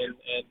left. And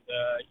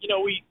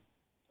we,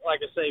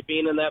 like I say,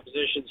 being in that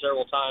position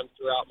several times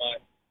throughout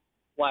my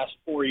last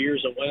 4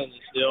 years of winning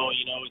still,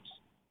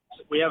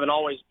 we haven't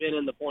always been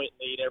in the point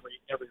lead every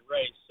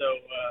race. So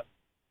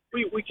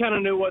we kind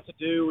of knew what to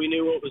do. We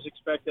knew what was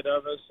expected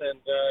of us.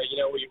 And,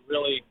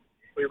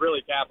 we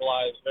really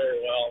capitalized very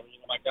well.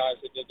 My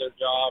guys that did their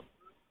job.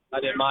 I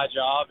did my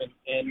job, and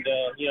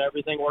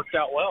everything worked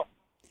out well.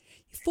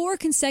 4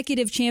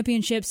 consecutive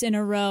championships in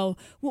a row.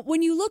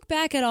 When you look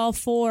back at all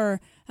 4,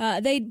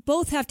 they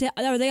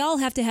all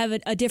have to have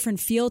a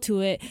different feel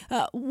to it.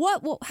 How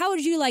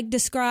would you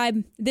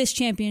describe this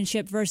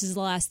championship versus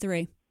the last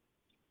 3?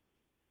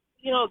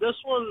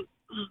 This one,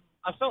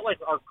 I felt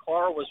like our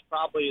car was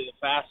probably the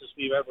fastest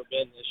we've ever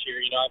been this year.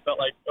 I felt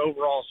like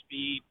overall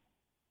speed,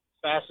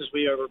 fastest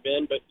we've ever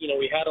been, but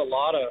we had a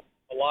lot of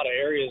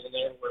areas in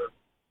there where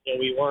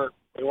we weren't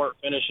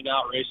finishing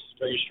out races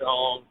very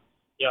strong.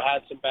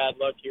 Had some bad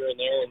luck here and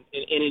there, and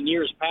in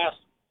years past,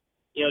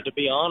 to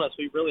be honest,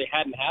 we really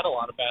hadn't had a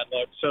lot of bad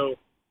luck. So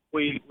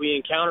we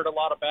encountered a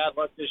lot of bad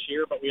luck this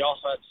year, but we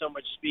also had so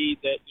much speed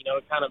that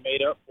it kind of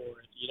made up for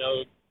it.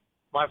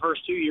 My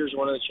first 2 years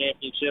winning the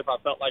championship, I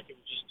felt like it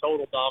was just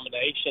total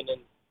domination,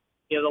 and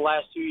the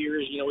last 2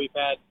 years, we've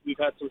had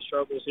some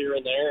struggles here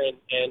and there, and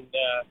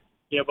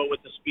but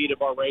with the speed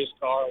of our race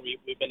car,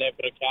 we've been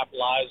able to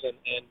capitalize and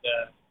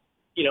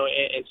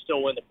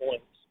still win the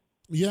points.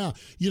 Yeah,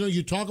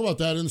 you talk about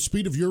that, and the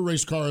speed of your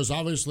race car is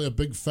obviously a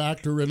big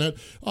factor in it.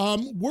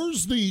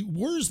 Where's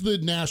the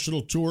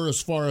national tour as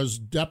far as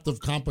depth of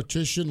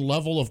competition,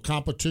 level of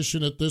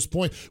competition at this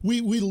point?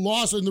 We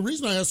lost, and the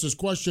reason I asked this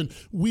question,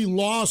 we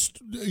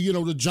lost.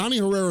 To Johnny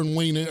Herrera and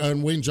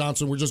Wayne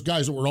Johnson were just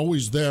guys that were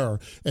always there,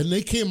 and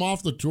they came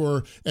off the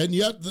tour, and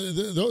yet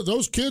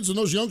those kids and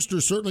those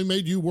youngsters certainly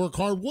made you work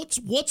hard. What's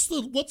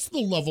the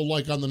level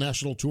like on the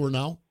national tour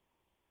now?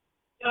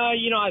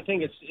 I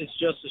think it's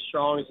just as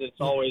strong as it's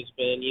always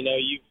been.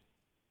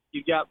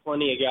 You've got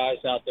plenty of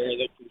guys out there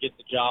that can get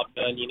the job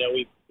done.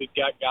 We've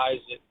got guys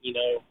that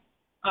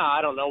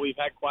I don't know. We've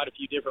had quite a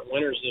few different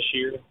winners this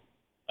year.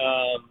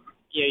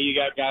 You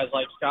got guys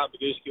like Scott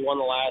Boguski won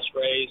the last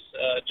race.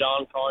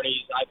 John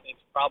Carney's, I think,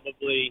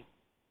 probably.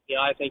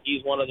 I think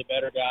he's one of the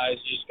better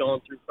guys. Just going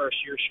through first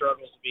year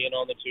struggles of being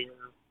on the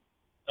tour.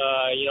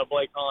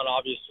 Blake Hahn,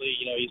 obviously,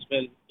 he's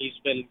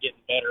been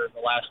getting better in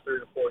the last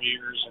 3 or 4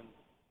 years,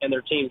 and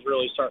their team's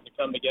really starting to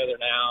come together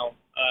now.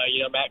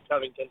 Matt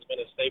Covington's been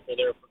a staple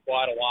there for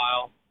quite a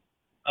while.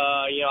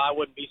 I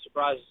wouldn't be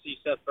surprised to see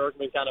Seth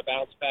Bergman kind of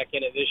bounce back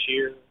in it this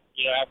year,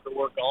 after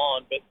we're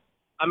gone. But,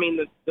 I mean,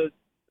 the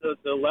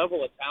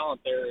level of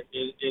talent there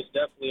is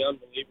definitely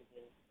unbelievable.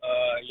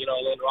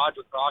 And then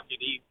Roger Crockett,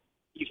 he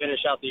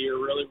finished out the year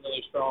really,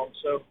 really strong.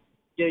 So,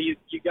 yeah, you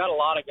got a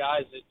lot of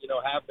guys that,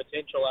 have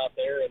potential out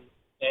there. And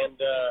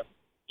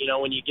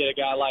when you get a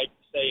guy like,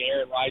 say,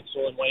 Aaron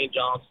Reitzel and Wayne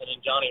Johnson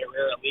and Johnny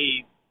Herrera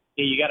leave,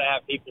 you got to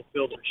have people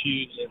fill their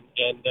shoes.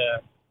 And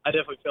I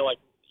definitely feel like,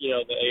 the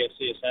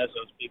ASCS has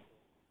those people.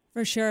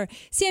 For sure.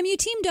 Sam, you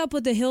teamed up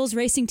with the Hills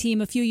Racing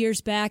Team a few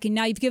years back, and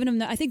now you've given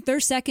them, I think,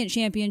 their second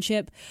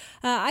championship.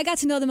 I got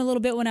to know them a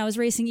little bit when I was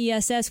racing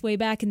ESS way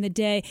back in the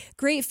day.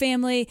 Great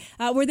family.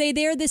 Were they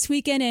there this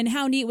weekend, and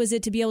how neat was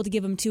it to be able to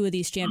give them 2 of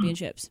these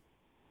championships?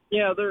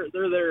 Yeah, they're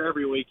there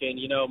every weekend.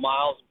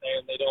 Miles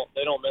and Pam,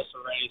 they don't miss a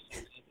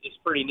race. It's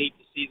pretty neat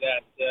to see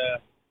that.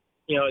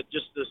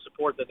 Just the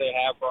support that they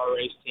have for our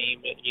race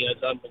team.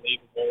 It's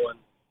unbelievable,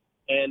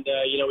 and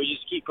we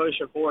just keep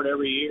pushing forward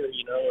every year.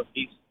 If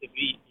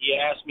he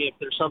asks me if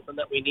there's something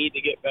that we need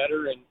to get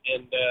better, and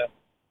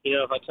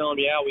if I tell him,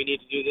 yeah, we need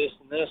to do this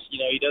and this,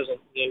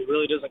 he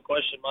really doesn't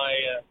question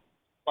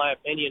my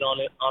opinion on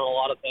it on a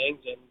lot of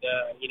things, and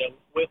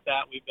with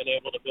that, we've been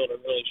able to build a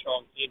really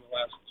strong team the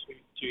last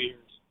 2 years.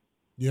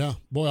 Yeah,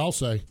 boy, I'll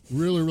say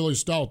really, really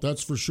stout.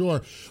 That's for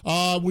sure.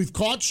 We've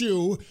caught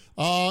you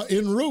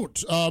en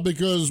route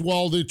because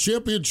while the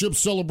championship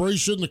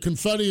celebration, the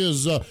confetti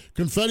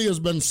has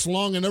been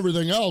slung and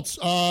everything else.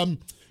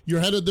 You're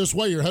headed this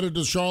way. You're headed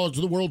to Charlotte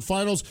to the World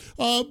Finals.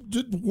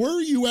 Where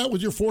are you at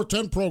with your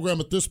 410 program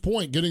at this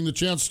point? Getting the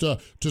chance to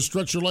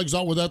stretch your legs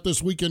out with that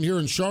this weekend here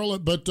in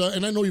Charlotte. But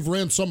and I know you've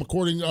ran some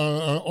according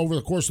over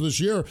the course of this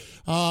year.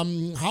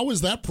 How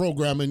is that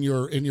program in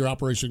your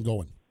operation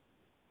going?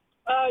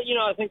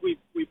 I think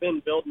we've been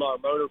building our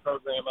motor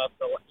program up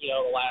the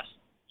last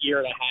year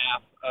and a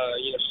half,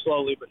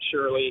 slowly but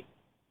surely.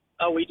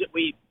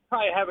 We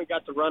probably haven't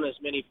got to run as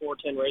many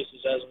 410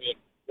 races as we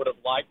would have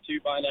liked to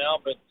by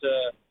now, but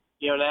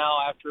now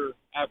after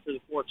the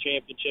 4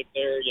 championship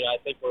there, I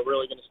think we're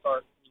really going to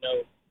start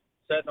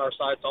setting our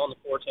sights on the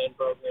 410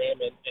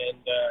 program and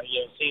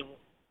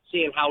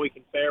seeing how we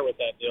can fare with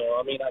that deal.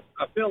 I mean,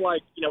 I feel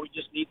like we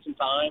just need some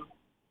time.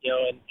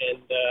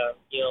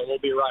 We'll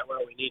be right where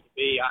we need to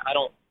be. I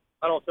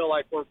don't feel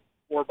like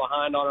we're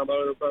behind on our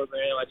motor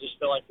program. I just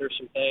feel like there's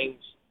some things,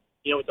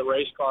 with the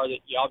race car that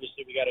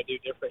obviously we got to do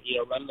different,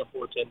 running the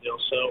 410 deal.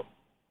 So,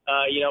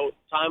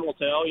 time will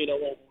tell.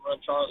 We'll run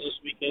Charlotte this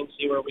weekend,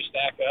 see where we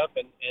stack up,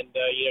 and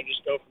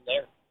just go from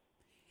there.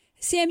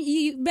 Sam,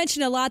 you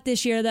mentioned a lot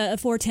this year, the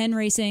 410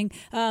 racing.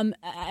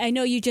 I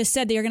know you just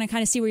said that you're going to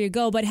kind of see where you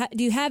go, but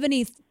do you have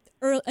any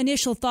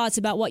initial thoughts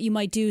about what you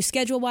might do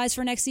schedule-wise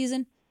for next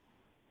season?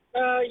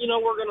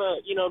 We're gonna,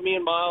 me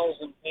and Miles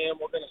and Pam,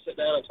 we're gonna sit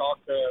down and talk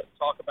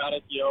about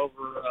it,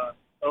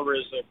 over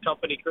as a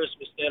company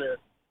Christmas dinner,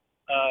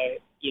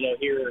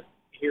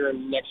 here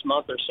in the next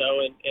month or so,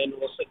 and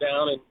we'll sit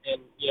down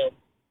and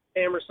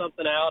hammer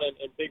something out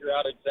and figure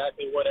out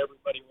exactly what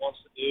everybody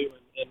wants to do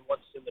and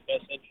what's in the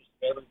best interest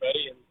of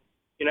everybody.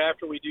 And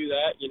after we do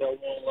that,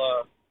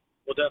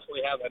 we'll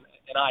definitely have an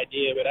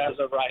idea. But as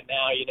of right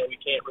now, we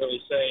can't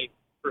really say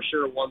for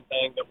sure one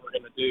thing that we're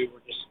gonna do.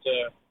 We're just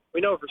we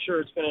know for sure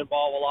it's going to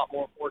involve a lot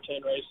more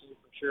 410 racing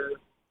for sure.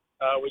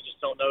 We just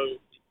don't know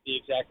the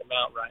exact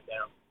amount right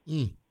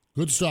now.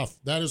 Good stuff.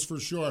 That is for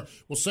sure.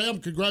 Well, Sam,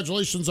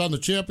 congratulations on the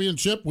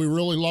championship. We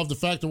really love the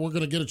fact that we're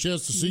going to get a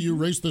chance to see you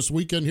race this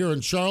weekend here in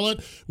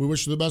Charlotte. We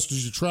wish you the best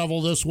as you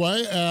travel this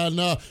way. And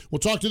we'll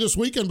talk to you this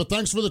weekend, but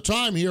thanks for the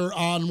time here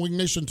on Wing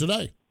Nation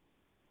today.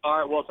 All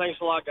right. Well, thanks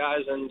a lot,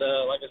 guys. And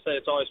like I said,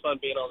 it's always fun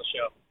being on the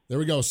show. There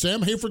we go.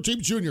 Sam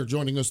Hafertepe Jr.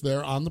 joining us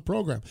there on the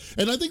program.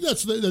 And I think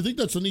that's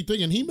the neat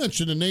thing. And he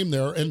mentioned a name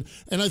there. And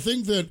I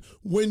think that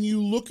when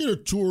you look at a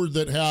tour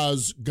that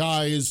has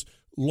guys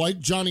like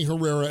Johnny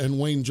Herrera and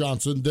Wayne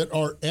Johnson that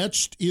are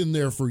etched in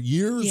there for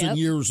years and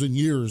years and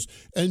years,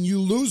 and you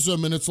lose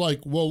them, and it's like,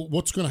 well,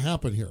 what's going to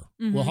happen here?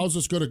 Mm-hmm. Well, how's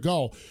this going to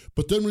go?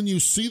 But then when you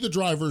see the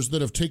drivers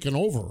that have taken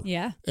over,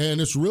 and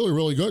it's really,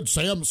 really good.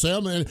 Sam,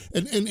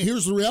 and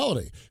here's the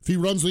reality. If he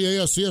runs the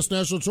ASCS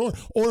National Tour,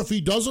 or if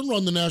he doesn't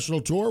run the National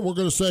Tour, we're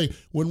going to say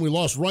when we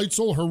lost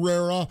Reitzel,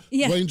 Herrera,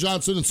 Wayne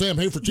Johnson, and Sam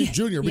Hafertepe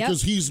Jr.,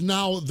 because he's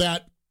now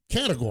that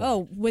category.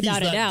 Oh,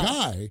 without a doubt. He's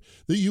that guy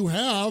that you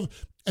have.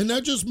 And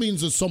that just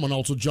means that someone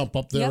else will jump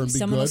up there and be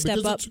good because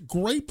it's a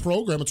great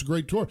program. It's a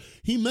great tour.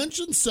 He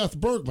mentioned Seth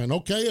Bergman,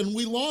 okay, and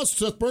we lost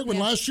Seth Bergman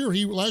last year.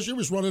 Last year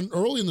was running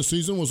early in the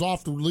season, was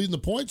off to leading the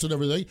points and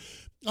everything.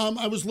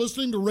 I was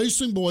listening to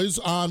Racing Boys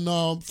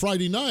on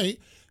Friday night,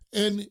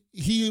 and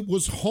he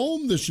was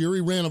home this year.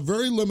 He ran a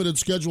very limited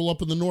schedule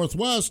up in the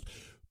Northwest,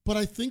 but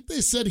I think they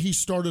said he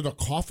started a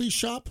coffee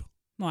shop.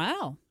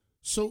 Wow.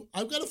 So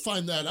I've got to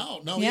find that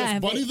out. Now, Yeah,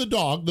 yes, Buddy the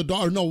dog. The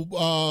dog,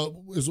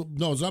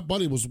 it's not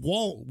Buddy. It was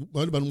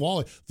might have been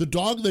Wally. The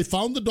dog, they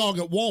found the dog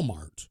at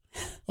Walmart.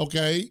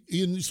 Okay.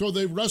 And so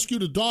they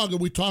rescued a dog,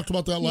 and we talked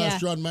about that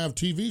last year on Mav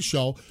TV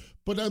show.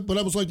 But I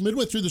was like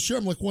midway through the show,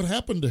 I'm like, what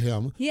happened to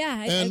him?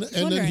 Yeah, and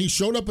then he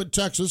showed up at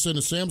Texas, and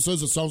as Sam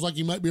says, it sounds like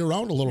he might be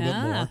around a little bit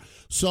more.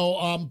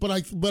 So,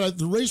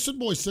 the Racing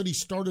Boy said he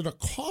started a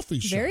coffee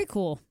shop. Very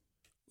cool.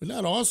 Isn't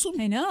that awesome?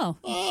 I know.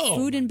 Oh,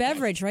 food and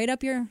beverage, right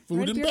up your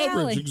food and beverage,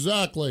 alley.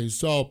 exactly.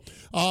 So,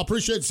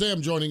 appreciate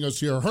Sam joining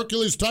us here.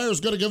 Hercules Tires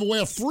going to give away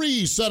a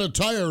free set of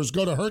tires.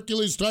 Go to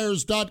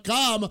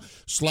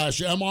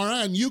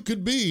HerculesTires.com/MRN. You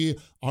could be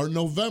our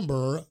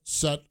November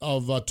set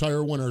of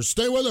tire winners.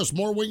 Stay with us.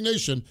 More Wing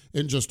Nation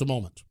in just a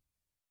moment.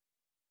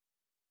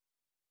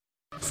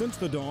 Since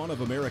the dawn of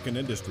American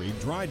industry,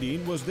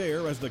 Dryden was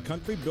there as the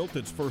country built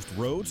its first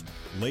roads,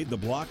 laid the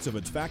blocks of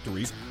its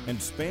factories,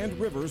 and spanned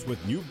rivers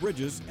with new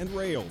bridges and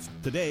rails.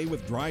 Today,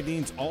 with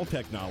Dryden's all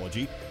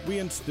technology, we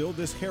instill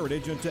this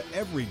heritage into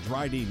every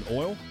Dryden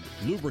oil,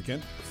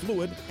 lubricant,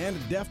 fluid, and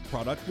DEF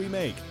product we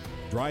make.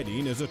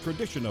 Dryden is a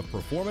tradition of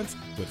performance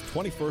with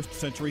 21st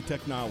century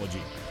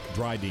technology.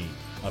 Dryden,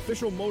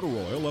 official motor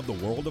oil of the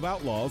World of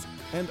Outlaws,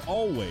 and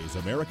always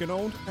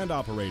American-owned and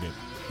operated.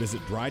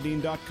 Visit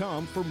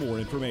Dryden.com for more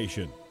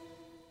information.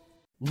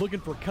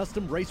 Looking for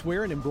custom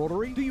racewear and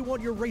embroidery? Do you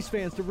want your race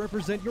fans to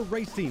represent your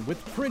race team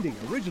with trending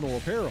original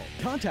apparel?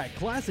 Contact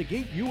Classic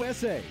Ink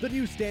USA, the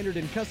new standard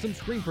in custom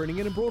screen printing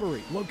and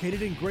embroidery.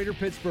 Located in Greater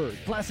Pittsburgh,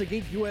 Classic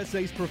Ink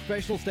USA's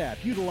professional staff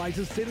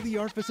utilizes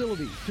state-of-the-art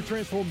facilities to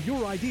transform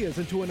your ideas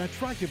into an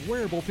attractive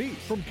wearable piece.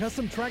 From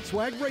custom track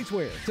swag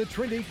racewear to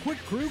trendy quick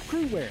crew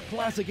crewwear,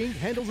 Classic Ink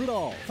handles it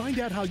all. Find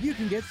out how you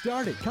can get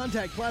started.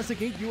 Contact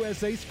Classic Ink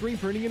USA screen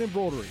printing and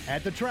embroidery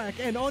at the track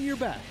and on your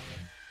back.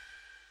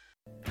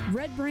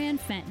 Red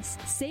Brand Fence.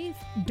 Safe,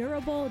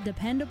 durable,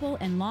 dependable,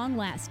 and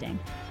long-lasting.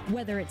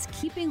 Whether it's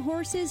keeping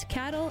horses,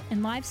 cattle,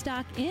 and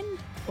livestock in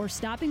or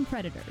stopping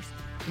predators,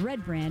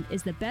 Red Brand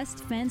is the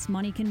best fence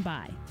money can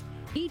buy.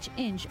 Each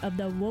inch of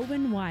the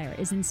woven wire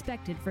is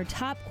inspected for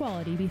top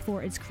quality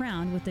before it's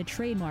crowned with the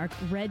trademark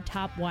Red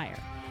Top Wire.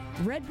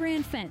 Red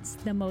Brand Fence,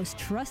 the most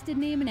trusted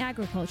name in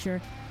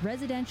agriculture,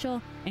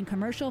 residential, and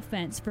commercial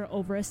fence for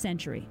over a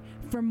century.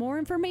 For more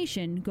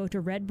information, go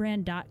to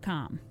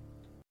redbrand.com.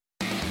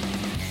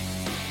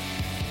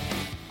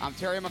 I'm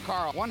Terry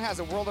McCarl. One has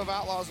a World of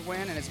Outlaws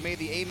win and has made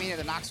the A meet at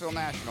the Knoxville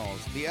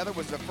Nationals. The other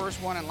was the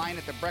first one in line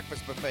at the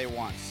breakfast buffet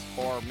once,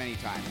 or many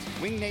times.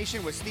 Wing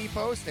Nation with Steve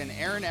Post and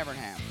Aaron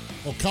Evernham.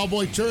 Well,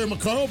 Cowboy Terry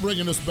McCarl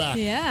bringing us back.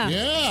 Yeah.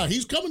 Yeah,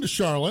 he's coming to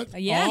Charlotte.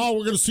 Yeah. Oh,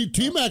 we're going to see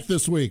T-Mac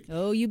this week.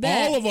 Oh, you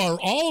bet.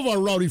 All of our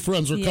rowdy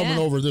friends are coming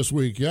over this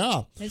week.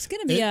 Yeah. It's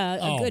going to be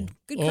a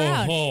good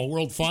crowd.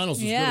 World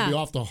Finals is going to be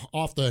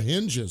off the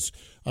hinges.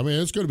 I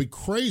mean, it's going to be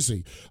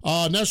crazy.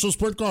 National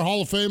Sprint Car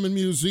Hall of Fame and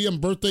Museum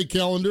birthday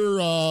calendar.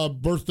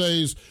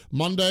 Birthdays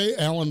Monday,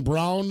 Alan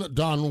Brown,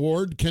 Don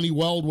Ward. Kenny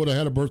Weld would have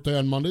had a birthday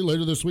on Monday.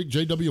 Later this week,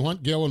 J.W.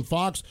 Hunt, Galen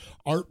Fox,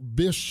 Art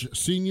Bish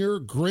Sr.,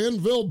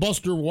 Granville,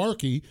 Buster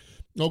Warkey.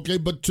 Okay,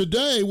 but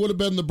today would have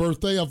been the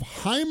birthday of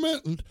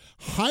Hiram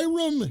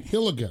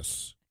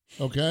Hillegas.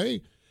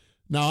 Okay?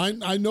 Now,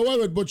 I know I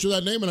would butcher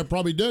that name, and I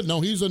probably did.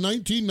 No, he's a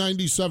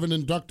 1997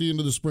 inductee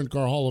into the Sprint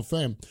Car Hall of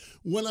Fame.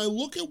 When I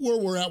look at where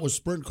we're at with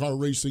sprint car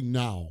racing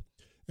now,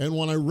 and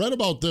when I read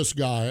about this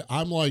guy,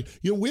 I'm like,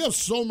 we have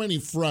so many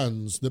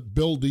friends that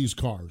build these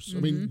cars. Mm-hmm.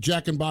 I mean,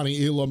 Jack and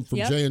Bonnie Elam from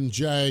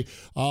J&J.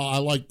 I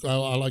like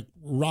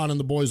Ron and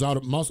the boys out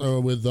at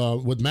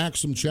with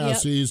Maxim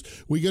Chassis. Yep.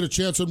 We get a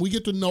chance, and we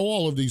get to know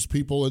all of these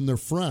people and their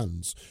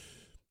friends.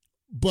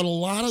 But a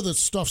lot of the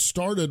stuff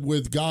started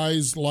with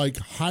guys like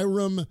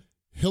Hiram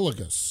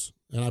Hillegas,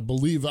 and I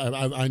believe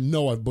I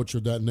know I've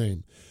butchered that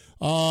name.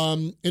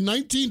 In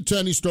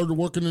 1910, he started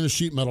working in a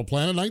sheet metal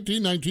plant. In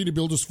 1919, he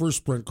built his first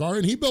sprint car,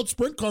 and he built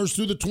sprint cars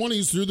through the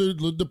 20s, through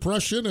the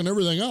Depression and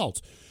everything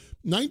else.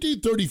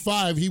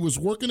 1935, he was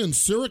working in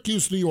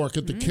Syracuse, New York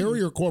at the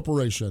Carrier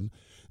Corporation,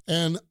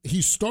 and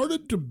he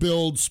started to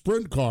build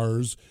sprint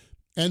cars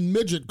and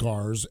midget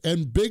cars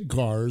and big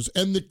cars,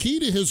 and the key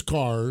to his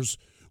cars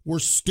were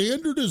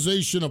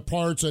standardization of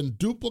parts and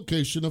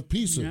duplication of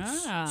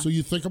pieces. Yeah. So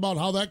you think about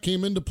how that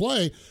came into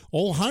play.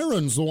 Old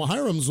Hiram's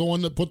the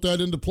one that put that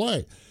into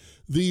play.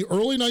 The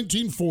early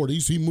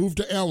 1940s, he moved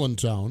to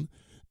Allentown,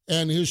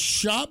 and his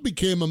shop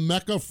became a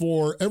mecca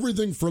for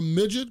everything from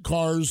midget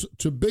cars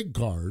to big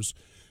cars.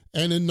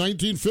 And in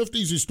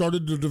 1950s, he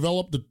started to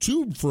develop the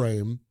tube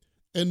frame,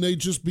 and they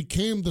just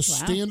became the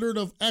standard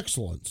of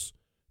excellence.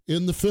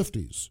 In the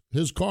 50s,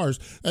 his cars.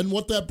 And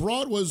what that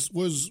brought was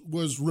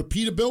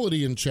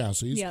repeatability in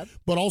chassis,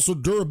 but also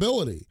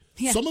durability.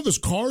 Yeah. Some of his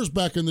cars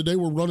back in the day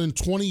were running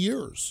 20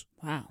 years.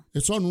 Wow.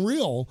 It's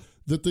unreal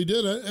that they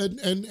did it.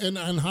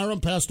 And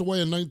Hiram passed away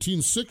in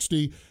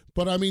 1960.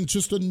 But, I mean,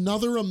 just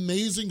another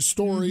amazing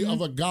story of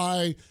a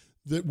guy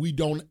that we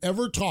don't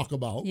ever talk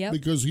about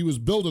because he was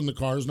building the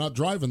cars, not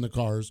driving the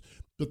cars.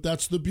 But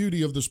that's the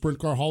beauty of the Sprint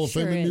Car Hall of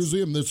Fame and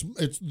Museum.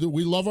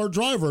 We love our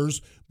drivers,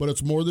 but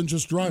it's more than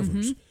just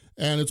drivers.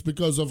 and it's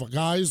because of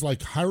guys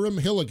like Hiram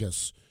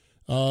Hillegas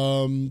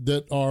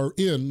that are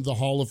in the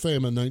Hall of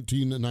Fame, a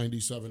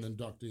 1997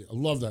 inductee. I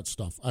love that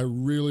stuff. I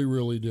really,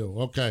 really do.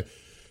 Okay.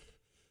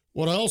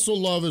 What I also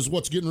love is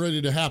what's getting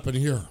ready to happen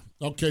here.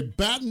 Okay,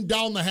 batten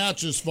down the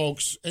hatches,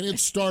 folks, and it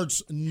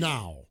starts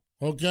now.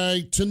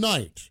 Okay,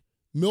 tonight,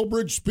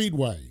 Millbridge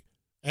Speedway,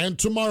 and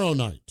tomorrow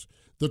night,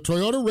 the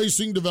Toyota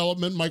Racing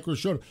Development Micro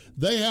Show.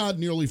 They had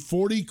nearly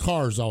 40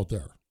 cars out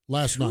there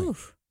last night.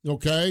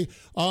 Okay,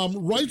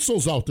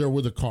 Reitzel's out there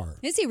with a car.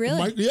 Is he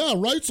really? Yeah,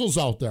 Reitzel's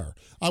out there.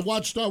 I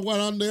went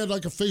on there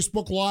like a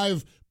Facebook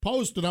Live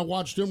post, and I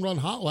watched him run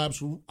hot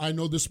laps. I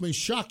know this may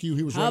shock you.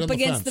 He was right on the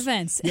fence. Up against the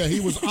fence. Yeah,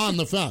 he was on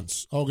the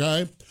fence,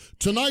 okay?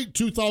 Tonight,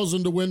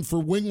 $2,000 to win for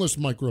wingless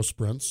micro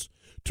sprints.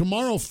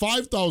 Tomorrow,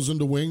 $5,000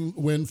 to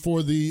win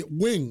for the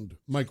winged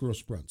micro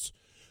sprints.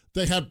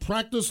 They had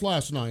practice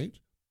last night.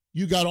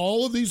 You got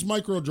all of these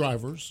micro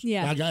drivers.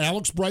 Yeah. I got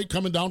Alex Bright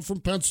coming down from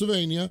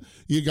Pennsylvania.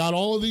 You got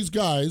all of these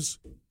guys.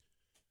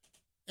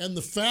 And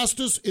the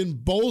fastest in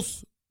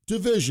both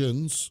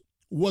divisions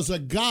was a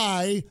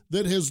guy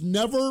that has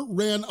never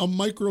ran a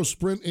micro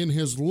sprint in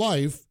his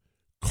life,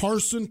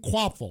 Carson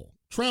Quaffel,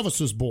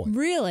 Travis's boy.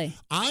 Really?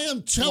 I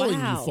am telling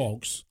you,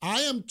 folks,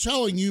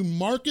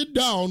 mark it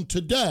down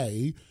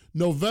today,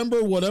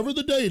 November, whatever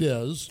the date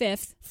is.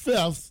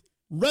 5th,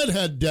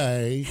 Redhead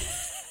Day.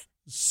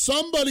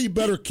 Somebody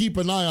better keep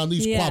an eye on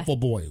these Quaffel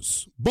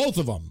boys. Both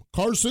of them,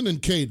 Carson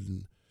and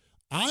Caden.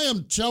 I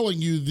am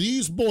telling you,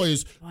 these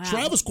boys,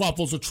 Travis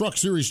Quaffel's a Truck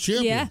Series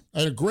champion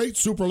and a great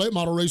super late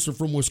model racer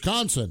from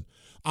Wisconsin.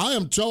 I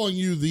am telling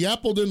you, the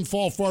apple didn't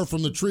fall far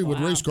from the tree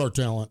with race car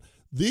talent.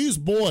 These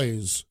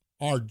boys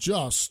are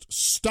just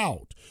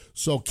stout.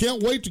 So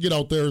can't wait to get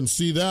out there and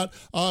see that.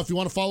 If you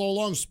want to follow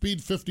along,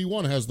 Speed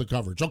 51 has the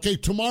coverage. Okay,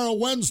 tomorrow,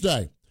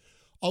 Wednesday,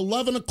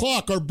 11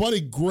 o'clock, our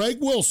buddy Greg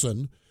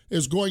Wilson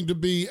is going to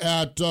be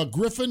at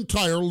Griffin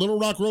Tire, Little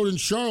Rock Road in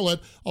Charlotte,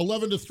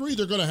 11 to 3.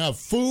 They're going to have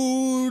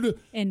food.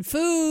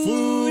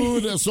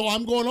 So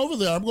I'm going over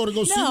there. I'm going to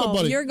go see my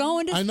buddy. You're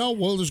going to? I know.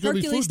 Well, there's going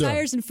to be food there.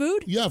 Tires and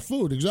food? Yeah,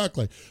 food,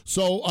 exactly.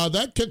 So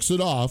that kicks it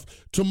off.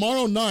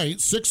 Tomorrow night,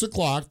 6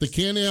 o'clock, the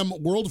Can-Am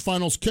World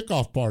Finals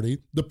kickoff party.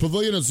 The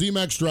pavilion at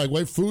ZMAX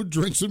Dragway. Food,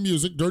 drinks, and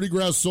music. Dirty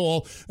Grass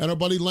Soul and our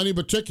buddy Lenny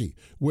Baticki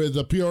with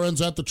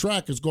PRN's at the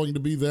Track is going to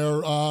be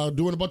there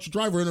doing a bunch of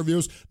driver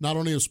interviews, not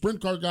only of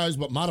sprint car guys,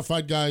 but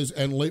modified guys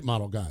and late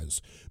model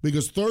guys.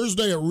 Because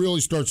Thursday, it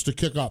really starts to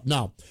kick up.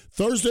 Now,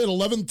 Thursday at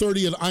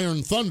 11:30 at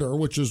Iron Thunder,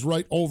 which is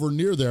right over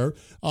near there,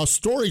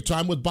 story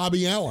time with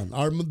Bobby Allen.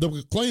 The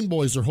McLean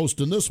boys are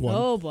hosting this one.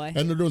 Oh, boy.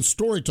 And they're doing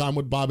story time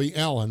with Bobby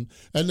Allen.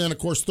 And then, of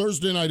course,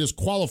 Thursday night is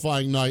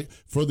qualifying night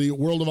for the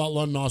World of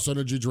Outlaw NOS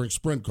Energy Drink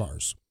Sprint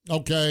Cars.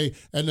 Okay,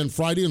 and then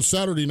Friday and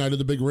Saturday night are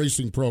the big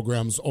racing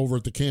programs over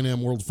at the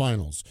Can-Am World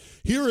Finals.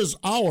 Here is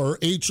our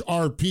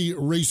HRP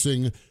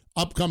Racing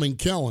upcoming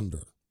calendar.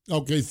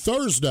 Okay,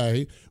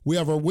 Thursday, we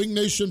have our Wing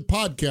Nation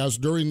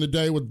podcast during the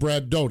day with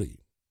Brad Doty.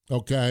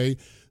 Okay,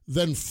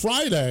 then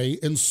Friday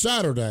and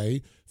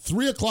Saturday,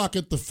 3 o'clock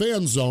at the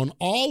Fan Zone,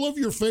 all of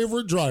your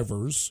favorite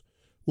drivers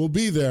will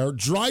be there.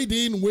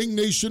 Dryden Wing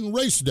Nation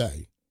Race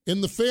Day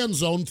in the Fan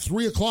Zone,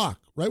 3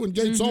 o'clock, right when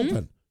gates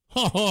open.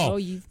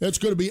 It's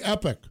going to be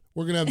epic.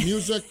 We're going to have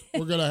music.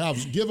 We're going to have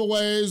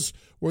giveaways.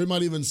 We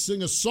might even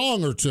sing a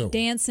song or two.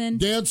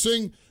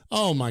 Dancing.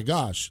 Oh, my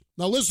gosh.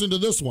 Now, listen to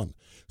this one.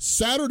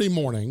 Saturday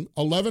morning,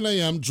 11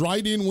 a.m.,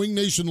 Dryden Wing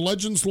Nation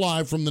Legends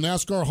Live from the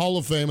NASCAR Hall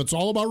of Fame. It's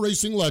all about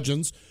racing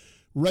legends.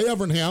 Ray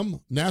Evernham,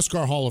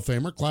 NASCAR Hall of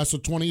Famer, class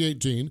of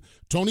 2018.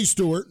 Tony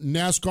Stewart,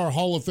 NASCAR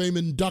Hall of Fame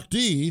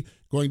inductee,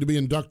 going to be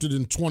inducted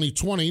in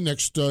 2020,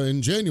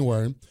 in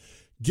January.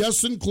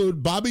 Guests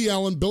include Bobby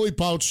Allen, Billy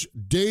Pouch,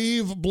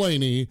 Dave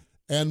Blaney,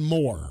 and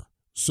more.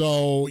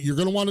 So you're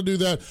going to want to do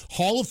that.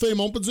 Hall of Fame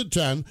opens at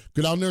 10.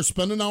 Go down there,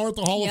 spend an hour at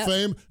the Hall of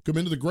Fame, come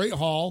into the Great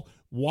Hall,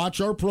 watch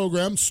our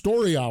program,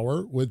 Story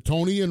Hour, with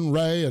Tony and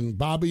Ray and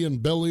Bobby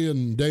and Billy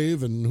and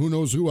Dave and who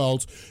knows who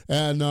else.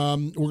 And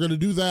we're going to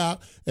do that.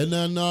 And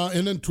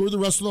then tour the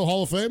rest of the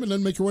Hall of Fame and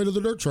then make your way to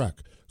the dirt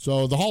track.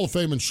 So the Hall of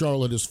Fame in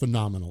Charlotte is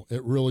phenomenal.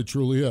 It really,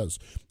 truly is.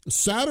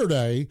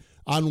 Saturday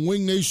on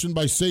Wing Nation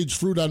by Sage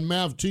Fruit on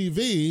MAV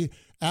TV,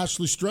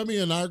 Ashley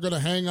Stremme and I are going to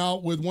hang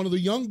out with one of the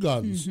young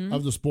guns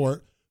of the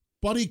sport.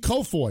 Buddy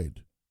Kofoid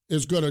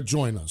is going to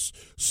join us.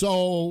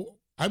 So,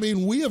 I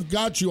mean, we have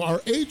got you. Our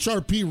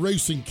HRP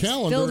racing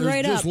calendar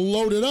is just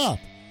loaded up.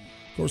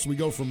 Of course, we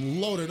go from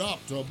loaded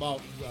up to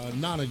about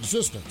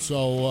non-existent.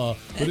 So,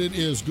 but it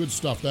is good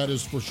stuff. That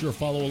is for sure.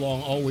 Follow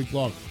along all week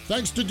long.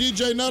 Thanks to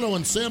DJ Netto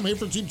and Sam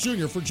Hafertein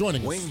Jr. for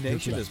joining us. Wing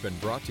Nation has been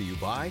brought to you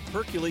by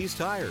Hercules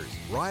Tires.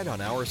 Ride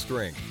on our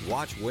strength.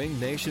 Watch Wing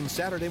Nation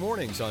Saturday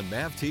mornings on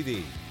MAV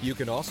TV. You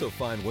can also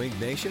find Wing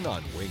Nation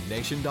on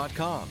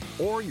wingnation.com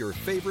or your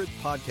favorite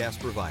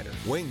podcast provider.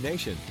 Wing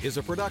Nation is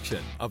a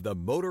production of the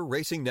Motor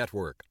Racing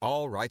Network.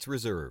 All rights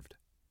reserved.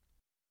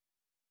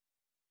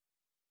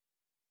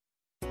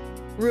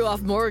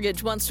 Ruoff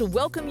Mortgage wants to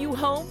welcome you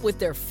home with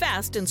their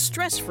fast and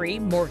stress-free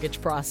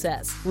mortgage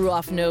process.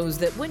 Ruoff knows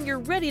that when you're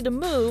ready to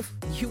move,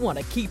 you want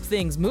to keep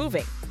things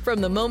moving. From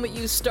the moment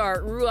you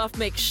start, Ruoff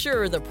makes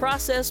sure the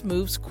process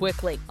moves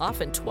quickly,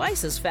 often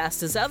twice as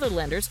fast as other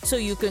lenders, so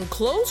you can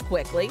close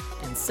quickly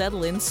and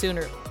settle in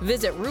sooner.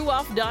 Visit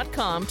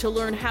Ruoff.com to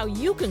learn how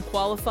you can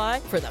qualify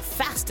for the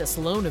fastest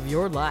loan of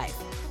your life.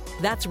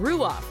 That's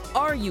Ruoff,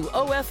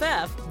 RUOFF.com.